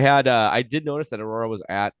 I did notice that Aurora was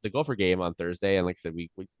at the Gopher game on Thursday, and like I said, we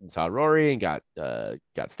saw Rory and got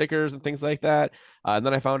stickers and things like that. And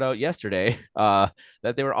then I found out yesterday that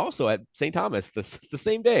they were also at St. Thomas the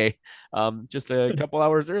same day, just a couple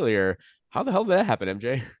hours earlier. How the hell did that happen,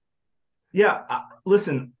 MJ? Yeah,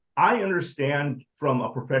 listen, I understand from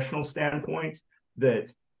a professional standpoint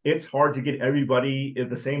that it's hard to get everybody at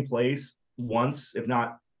the same place once, if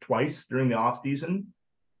not twice, during the off season.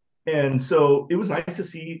 And so it was nice to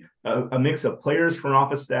see a mix of players, front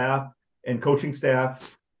office staff, and coaching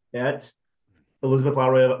staff at Elizabeth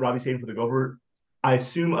Lowry Stadium for the Gopher. I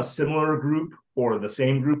assume a similar group or the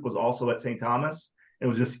same group was also at St. Thomas. It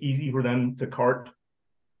was just easy for them to cart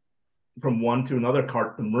from one to another,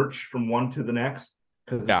 cart the merch from one to the next,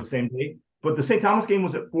 because it's the same day. But the St. Thomas game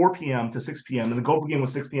was at 4 p.m. to 6 p.m. and the Gopher game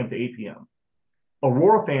was 6 p.m. to 8 p.m.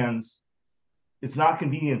 Aurora fans, it's not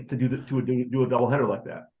convenient to do a doubleheader like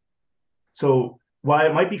that. So while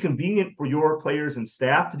it might be convenient for your players and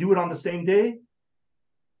staff to do it on the same day,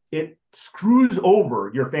 it screws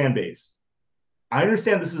over your fan base. I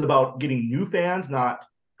understand this is about getting new fans, not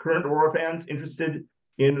current Aurora fans interested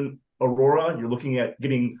in Aurora. You're looking at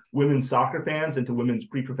getting women's soccer fans into women's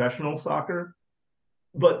pre-professional soccer.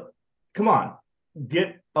 But come on,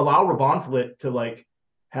 allow Ravonflit to like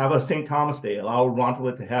have a St. Thomas Day, allow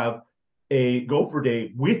Ravonflit to have a Gopher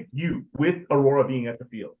Day with Aurora being at the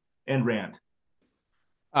field and Rand.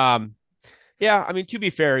 Yeah, I mean, to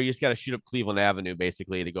be fair, you just got to shoot up Cleveland Avenue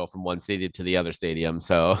basically to go from one stadium to the other stadium.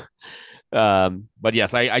 So, but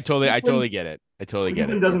yes, I totally get it. I totally get it.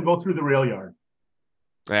 Cleveland doesn't go through the rail yard.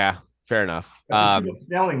 Yeah, fair enough. Shoot up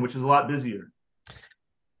Snelling, which is a lot busier.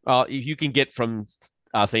 Well, you can get from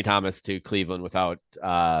St. Thomas to Cleveland without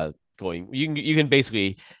going. You can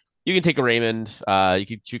basically take a Raymond. You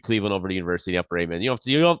can shoot Cleveland over to University up Raymond. You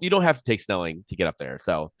don't have to take Snelling to get up there.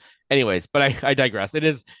 So, anyways, but I digress. It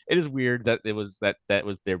is weird that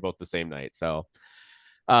they're both the same night. So,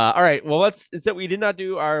 all right. Well, instead we did not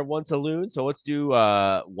do our Once a Loon, so let's do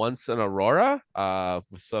Once an Aurora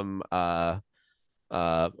with some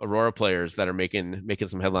Aurora players that are making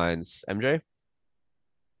some headlines. MJ.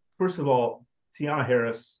 First of all, Tiana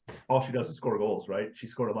Harris, all she does is score goals, right? She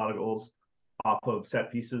scored a lot of goals off of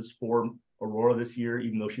set pieces for Aurora this year,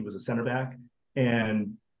 even though she was a center back.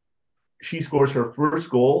 And she scores her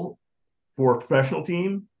first goal for a professional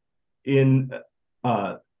team in,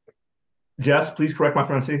 Jess, please correct my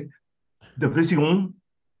pronunciation, Division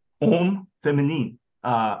Homme Féminine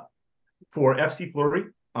for FC Fleury.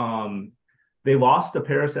 They lost to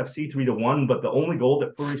Paris FC 3-1, but the only goal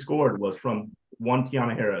that Fleury scored was from one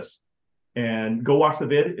Tiana Harris. And go watch the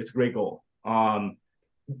vid. It's a great goal.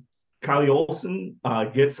 Kylie Olsen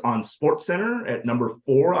gets on Sports Center at number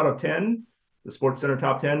 4 out of 10, the Sports Center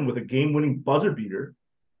top 10, with a game-winning buzzer beater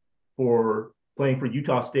for playing for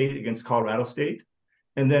Utah State against Colorado State.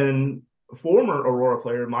 And then former Aurora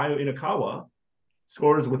player Mayo Inakawa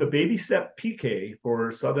scores with a baby step PK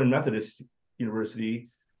for Southern Methodist University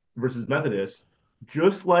versus Methodist,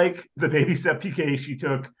 just like the baby step PK she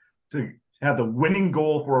took to have the winning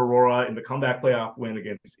goal for Aurora in the comeback playoff win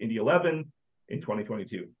against Indy 11 in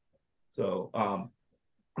 2022. So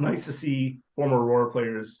nice to see former Aurora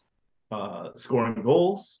players scoring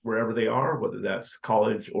goals wherever they are, whether that's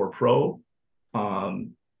college or pro.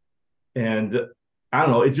 And I don't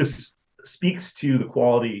know, it just speaks to the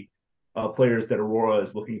quality of players that Aurora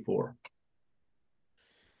is looking for.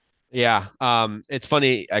 Yeah, it's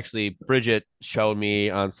funny actually. Bridget showed me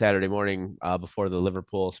on Saturday morning before the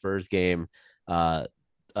Liverpool Spurs game,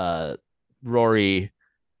 Rory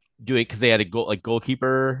doing, because they had a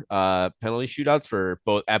goalkeeper penalty shootouts for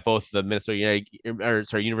both the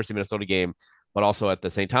University of Minnesota game, but also at the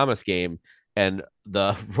St. Thomas game, and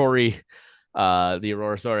the Rory, the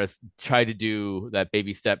Aurorasaurus tried to do that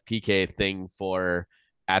baby step PK thing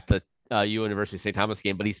at the University of St. Thomas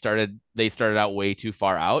game, but they started out way too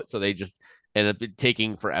far out, so they just ended up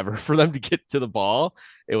taking forever for them to get to the ball.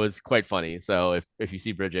 It was quite funny. So if you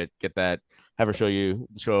see Bridget, get that, have her show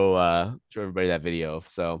everybody that video.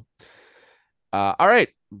 So all right,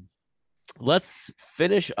 let's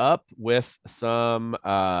finish up with some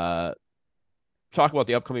talk about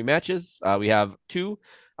the upcoming matches. We have 2.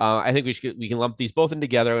 I think we can lump these both in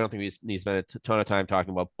together. I don't think we need to spend a ton of time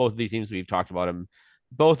talking about both of these teams. We've talked about them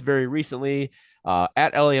both very recently.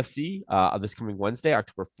 At LAFC this coming Wednesday,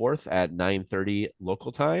 October 4th at 9:30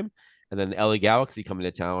 local time, and then the LA Galaxy coming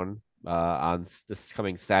to town on this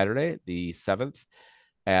coming Saturday, the 7th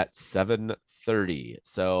at 7:30.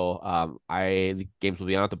 So the games will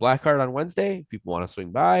be on at the Black Card on Wednesday. If people want to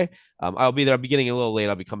swing by, I'll be there. I'll be getting a little late.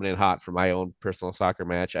 I'll be coming in hot for my own personal soccer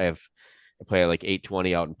match. I play at like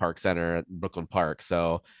 8:20 out in Park Center at Brooklyn Park,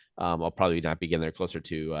 so I'll probably not be getting there closer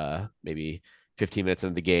to maybe 15 minutes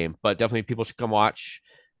into the game, but definitely people should come watch.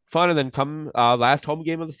 Fun, and then come last home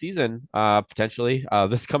game of the season, potentially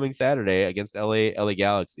this coming Saturday against LA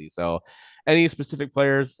Galaxy. So any specific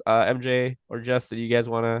players, MJ or Jess, that you guys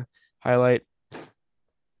want to highlight?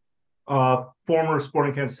 Former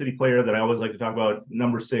Sporting Kansas City player that I always like to talk about,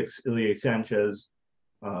 number 6, Ilie Sanchez,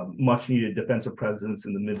 much needed defensive presence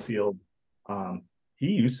in the midfield. He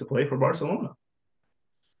used to play for Barcelona.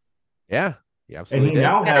 Yeah, absolutely. And he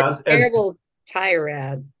now has a terrible tire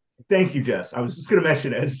ad. Thank you, Jess. I was just going to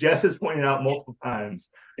mention, as Jess has pointed out multiple times,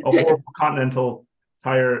 a horrible Continental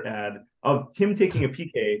tire ad of him taking a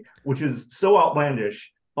PK, which is so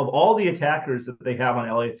outlandish. Of all the attackers that they have on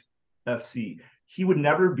LAFC, he would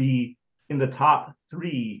never be in the top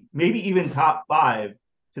 3, maybe even top 5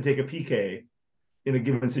 to take a PK in a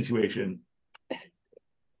given situation.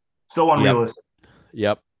 So unrealistic.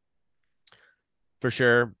 Yep. For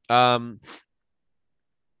sure.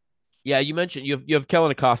 Yeah, you mentioned you have Kellen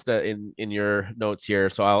Acosta in your notes here,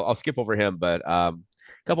 so I'll skip over him, but a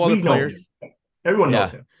couple other We know players. him. Everyone Yeah.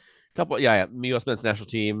 knows him. U.S. men's national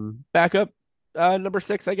team backup, number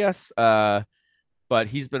 6, I guess. But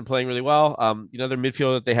he's been playing really well. Their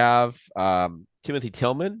midfielder that they have, Timothy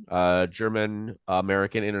Tillman, German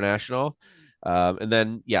American international. And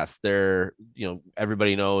then yes,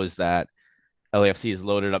 everybody knows that LAFC is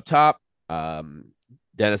loaded up top.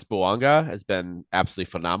 Dennis Bouanga has been absolutely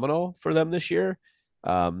phenomenal for them this year.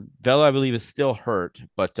 Vela, I believe, is still hurt,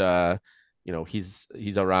 but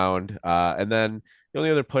he's around. And then the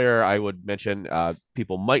only other player I would mention,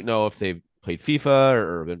 people might know if they've played FIFA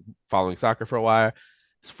or been following soccer for a while.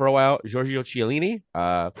 Giorgio Chiellini,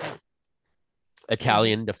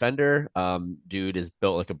 Italian defender. Dude is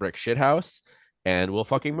built like a brick shithouse and will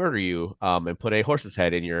fucking murder you and put a horse's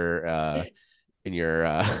head in your in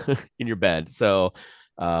your bed. So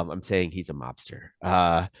I'm saying he's a mobster.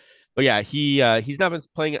 But yeah, he's not been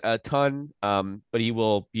playing a ton, but he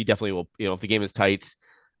definitely will. If the game is tight,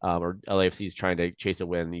 or LAFC is trying to chase a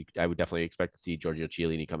win, I would definitely expect to see Giorgio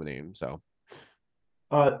Chiellini coming in. So,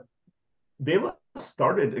 Vela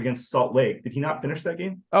started against Salt Lake. Did he not finish that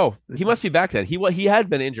game? Oh, he must be back then. He had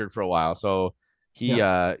been injured for a while, so he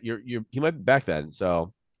he might be back then.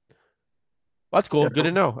 So that's cool. Good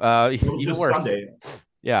to know. Even worse. Sunday.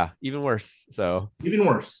 Yeah, even worse. So even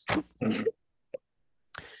worse.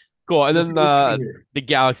 Cool. And then the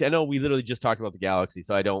Galaxy. I know we literally just talked about the Galaxy,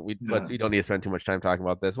 so we don't need to spend too much time talking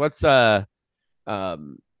about this.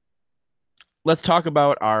 Let's talk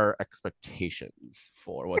about our expectations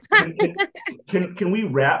for what's going on. Can we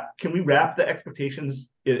wrap the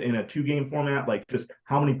expectations in a 2-game format? Like, just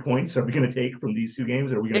how many points are we going to take from these 2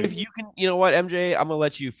 games? Are we going? If you can, you know what, MJ, I'm gonna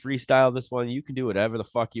let you freestyle this one. You can do whatever the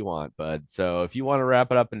fuck you want, bud. So if you want to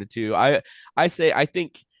wrap it up into 2, I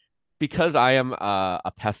think because I am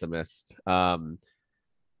a pessimist, and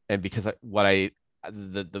because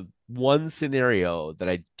the one scenario that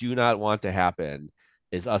I do not want to happen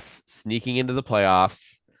is us sneaking into the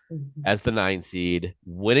playoffs as the 9 seed,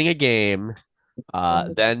 winning a game,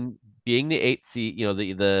 then being the 8 seed,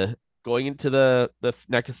 the going into the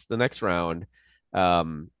next round,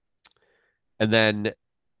 and then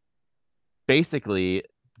basically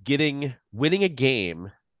winning a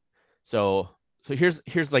game. So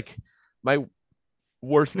here's like my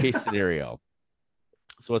worst case scenario.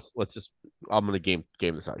 So let's just, I'm gonna game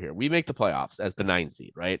this out here. We make the playoffs as the 9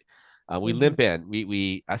 seed, right? We limp in.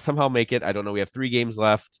 We somehow make it. I don't know. We have 3 games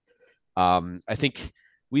left. I think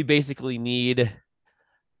we basically need.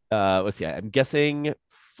 Let's see. I'm guessing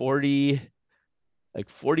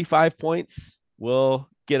 45 points will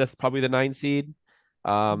get us probably the 9 seed.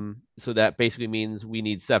 So that basically means we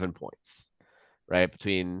need 7 points, right,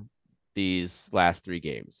 between these last 3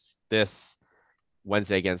 games. This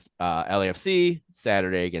Wednesday against LAFC,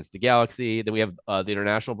 Saturday against the Galaxy. Then we have the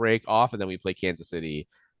international break off, and then we play Kansas City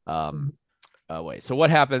away. So what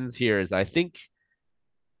happens here is, I think,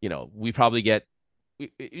 we probably get.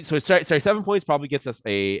 So sorry, 7 points probably gets us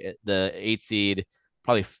the 8 seed.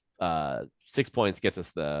 Probably 6 points gets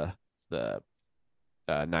us the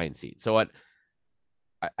 9 seed. So what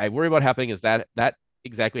I worry about happening is that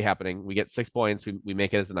exactly happening. We get 6 points. We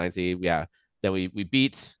make it as the 9 seed. Yeah. Then we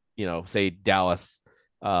beat, say Dallas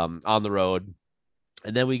on the road,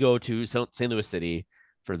 and then we go to St. Louis City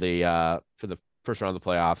for the first round of the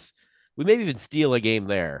playoffs. We maybe even steal a game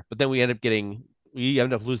there, but then we end up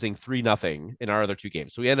losing 3-0 in our other 2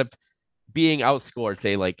 games. So we end up being outscored,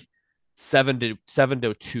 say like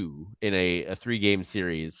 7-2 in a 3-game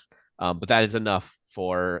series. But that is enough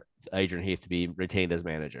for Adrian Heath to be retained as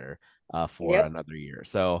manager for another year.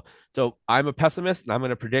 So I'm a pessimist, and I'm going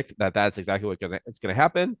to predict that that's exactly what's going to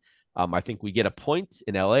happen. I think we get a point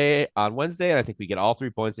in LA on Wednesday, and I think we get all 3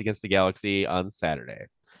 points against the Galaxy on Saturday.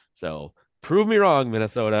 So prove me wrong,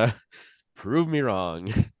 Minnesota. Prove me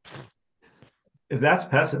wrong. If that's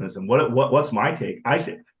pessimism, what's my take? I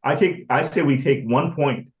say we take 1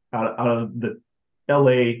 point out of the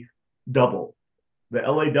LA double. The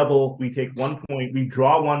LA double, we take 1 point, we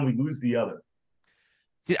draw one, we lose the other.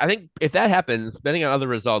 See, I think if that happens, depending on other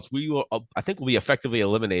results, I think we'll be effectively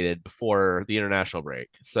eliminated before the international break.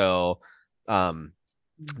 So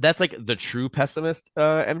that's like the true pessimist,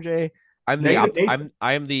 MJ.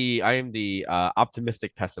 I am the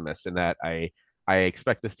optimistic pessimist in that I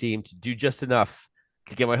expect this team to do just enough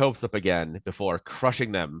to get my hopes up again before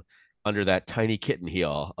crushing them under that tiny kitten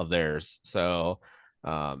heel of theirs. So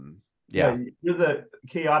Yeah. You're the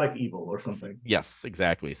chaotic evil or something. Yes,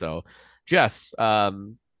 exactly. So, Jess,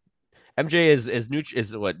 MJ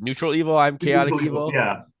is what, neutral evil? I'm chaotic Neutral evil, evil.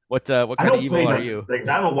 yeah. What I kind of don't evil play are Dungeons you? and Dragons.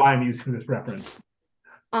 I don't know why I'm using this reference.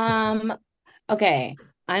 Okay.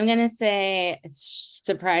 I'm gonna say,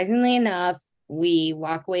 surprisingly enough, we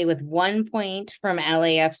walk away with 1 point from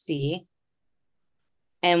LAFC,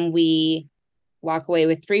 and we walk away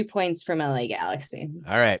with 3 points from LA Galaxy.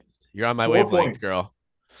 All right, you're on my 4 wavelength, points. girl.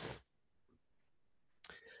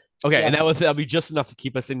 Okay, Yep. and that'll be just enough to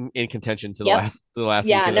keep us in contention to Yep. the last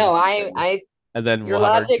Yeah, weekend no, of the season. And then your we'll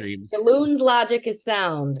have our logic, dreams. your Loons logic is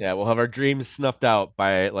sound. Yeah, we'll have our dreams snuffed out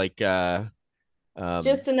by like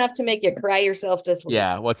just enough to make you cry yourself to sleep.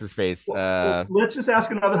 Yeah, what's his face? Well, let's just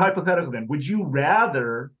ask another hypothetical then. Would you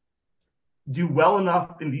rather do well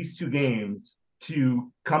enough in these 2 games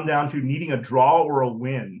to come down to needing a draw or a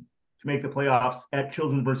win to make the playoffs at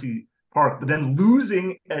Children's Mercy Park, but then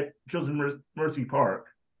losing at Children's Mercy Park?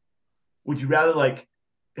 Would you rather like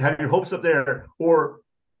have your hopes up there, or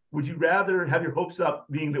would you rather have your hopes up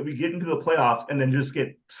being that we get into the playoffs and then just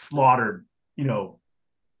get slaughtered,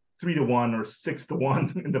 3-1 or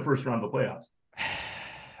 6-1 in the first round of the playoffs?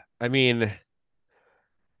 I mean,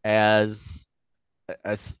 as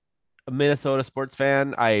a Minnesota sports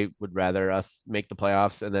fan, I would rather us make the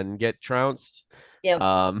playoffs and then get trounced.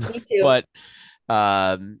 Yeah, me too. But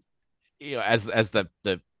as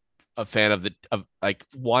a fan of like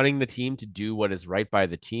wanting the team to do what is right by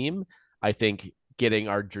the team, I think getting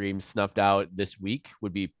our dreams snuffed out this week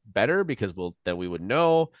would be better, because then we would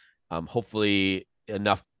know. Hopefully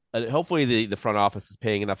the front office is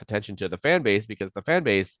paying enough attention to the fan base, because the fan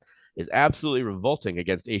base is absolutely revolting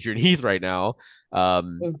against Adrian Heath right now.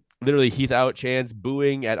 Literally Heath out chants,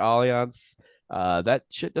 booing at Allianz. That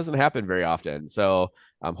shit doesn't happen very often. So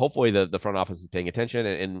hopefully the front office is paying attention,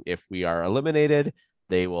 and if we are eliminated,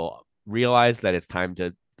 they will realize that it's time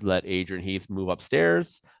to let Adrian Heath move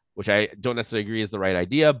upstairs, which I don't necessarily agree is the right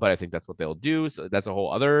idea, but I think that's what they'll do. So that's a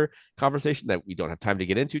whole other conversation that we don't have time to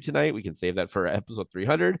get into tonight. We can save that for episode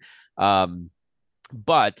 300.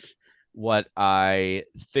 But what I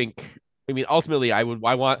think, I mean, ultimately, I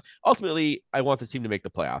want the team to make the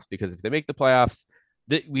playoffs, because if they make the playoffs,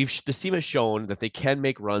 this team has shown that they can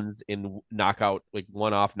make runs in knockout, like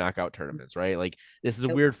one-off knockout tournaments, right? Like, this is a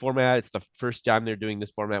weird format. It's the first time they're doing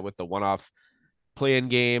this format with the one-off play-in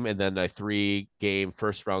game and then a 3-game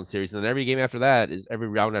first round series, and then every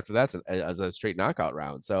round after that's as a straight knockout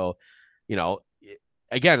round. So,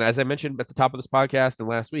 again, as I mentioned at the top of this podcast and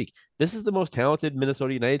last week, this is the most talented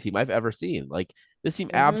Minnesota United team I've ever seen. Like, this team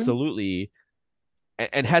absolutely,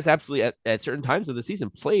 and has absolutely at certain times of the season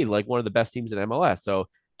played like one of the best teams in MLS. So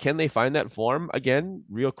can they find that form again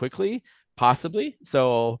real quickly? Possibly.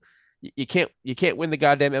 So you can't win the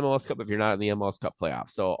goddamn MLS Cup if you're not in the MLS Cup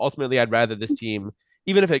playoffs. So ultimately, I'd rather this team,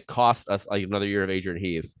 even if it costs us like another year of Adrian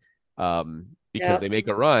Heath, because they make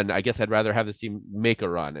a run, I guess I'd rather have this team make a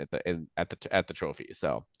run at the trophy.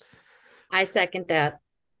 So I second that.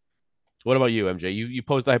 What about you, MJ? You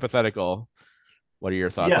posed the hypothetical. What are your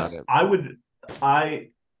thoughts on it?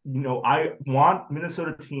 I want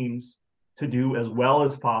Minnesota teams to do as well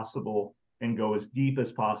as possible and go as deep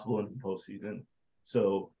as possible into the postseason.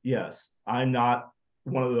 So yes, I'm not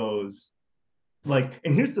one of those.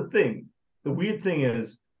 And here's the thing. The weird thing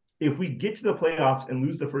is, if we get to the playoffs and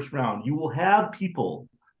lose the first round, you will have people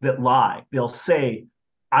that lie. They'll say,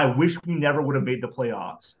 I wish we never would have made the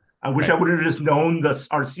playoffs. I wish I would have just known that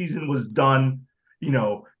our season was done,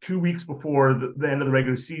 2 weeks before the end of the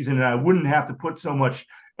regular season, and I wouldn't have to put so much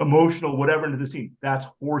emotional whatever into the team. That's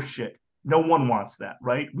horseshit. No one wants that,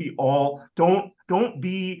 right? We all don't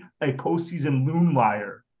be a postseason loon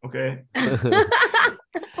liar, okay?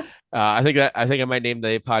 I think I might name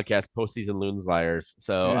the podcast "Postseason Loons Liars."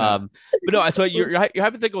 So, but no. So your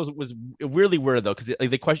hypothetical was really weird though, because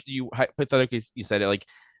the question you hypothetically you said it like,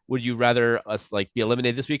 would you rather us be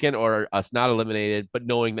eliminated this weekend or us not eliminated, but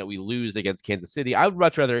knowing that we lose against Kansas City? I would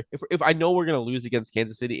much rather, if I know we're going to lose against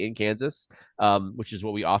Kansas City in Kansas, which is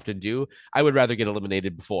what we often do, I would rather get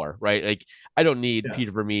eliminated before, right? Like, I don't need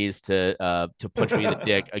Peter Vermees to punch me in the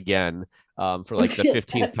dick again for the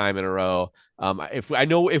 15th time in a row. If I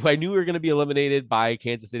knew we were going to be eliminated by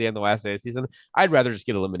Kansas City on the last day of the season, I'd rather just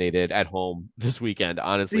get eliminated at home this weekend.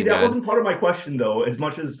 Honestly, see, that wasn't part of my question though. As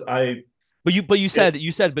much as I. But you said we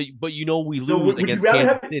lose against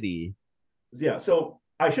Kansas City. Yeah, so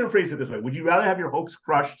I should have phrased it this way. Would you rather have your hopes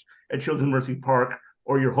crushed at Children's Mercy Park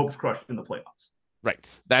or your hopes crushed in the playoffs?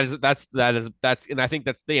 Right. That's and I think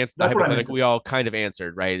that's the answer. The That's what I meant hypothetical to we all kind of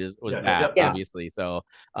answered, right? Was Yeah, that yeah. obviously. So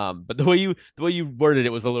but the way you worded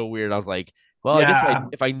it was a little weird. I was like, well, I guess Yeah.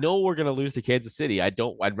 if I know we're gonna lose to Kansas City, I'd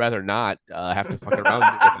rather not have to fuck around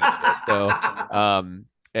with that shit. So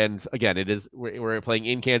and again, we're playing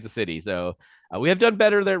in Kansas City. So we have done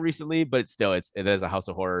better there recently, but still it is a house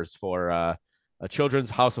of horrors for a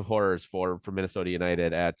children's house of horrors for Minnesota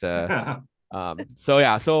United at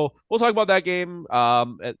so we'll talk about that game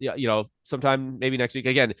sometime maybe next week.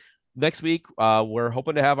 Again, next week we're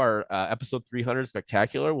hoping to have our episode 300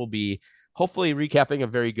 spectacular. We'll be hopefully recapping a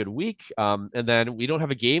very good week, and then we don't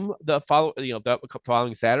have a game the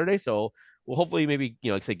following Saturday, so we'll hopefully maybe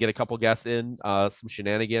like I say, get a couple guests in, some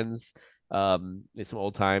shenanigans, some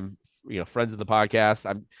old time friends of the podcast.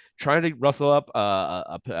 I'm trying to rustle up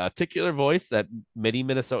a particular voice that many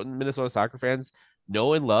Minnesota soccer fans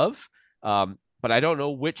know and love. But I don't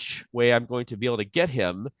know which way I'm going to be able to get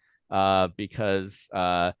him because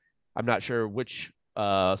I'm not sure which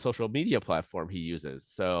social media platform he uses.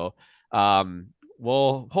 So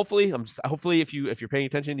well, hopefully if you're paying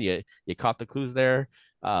attention, you caught the clues there.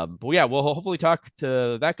 But yeah, we'll hopefully talk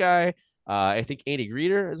to that guy. I think Andy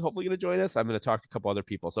Greeter is hopefully going to join us. I'm going to talk to a couple other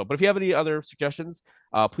people. So, but if you have any other suggestions,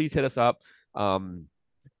 please hit us up. I'm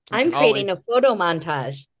creating a photo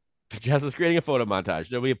montage. Jess is creating a photo montage.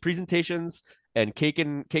 There'll be presentations and cake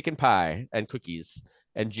and pie and cookies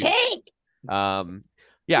and juice. Cake.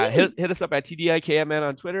 Hit us up at TDIKMN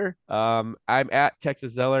on Twitter. I'm at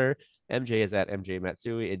Texas Zeller. MJ is at MJ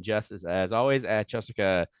Matsui, and Jess is as always at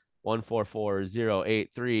Jessica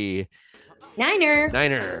 144083.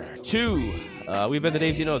 Niner 2. We've been the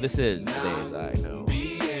Daves You Know. This is the Daves I Know.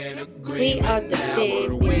 We are the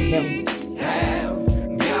Daves You Know.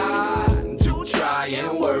 Have got to try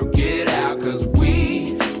and work it out, 'cause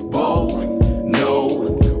we both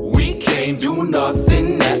know we can't do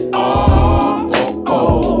nothing at all.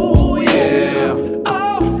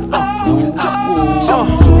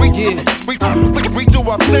 We do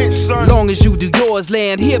our thing, son. Long as you do yours,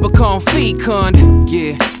 land here become fecund.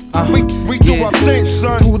 Yeah. We do our thing,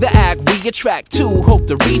 son. Through the act, we attract two, hope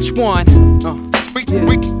to reach one. We do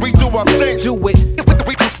our thing. Do it.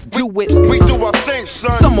 We do our thing,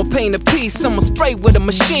 son. Some will paint a piece, some will spray with a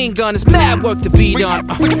machine gun. It's mad work to be done.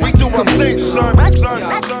 We do our thing, son. I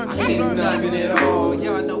can't do nothing at all.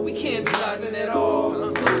 Y'all know we can't do nothing at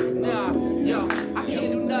all. I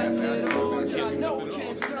can't do nothing at all. Y'all know we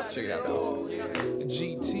can't do nothing at all.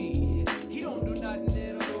 GT. He don't do nothing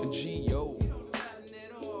at all. G.O.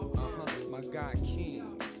 My guy King.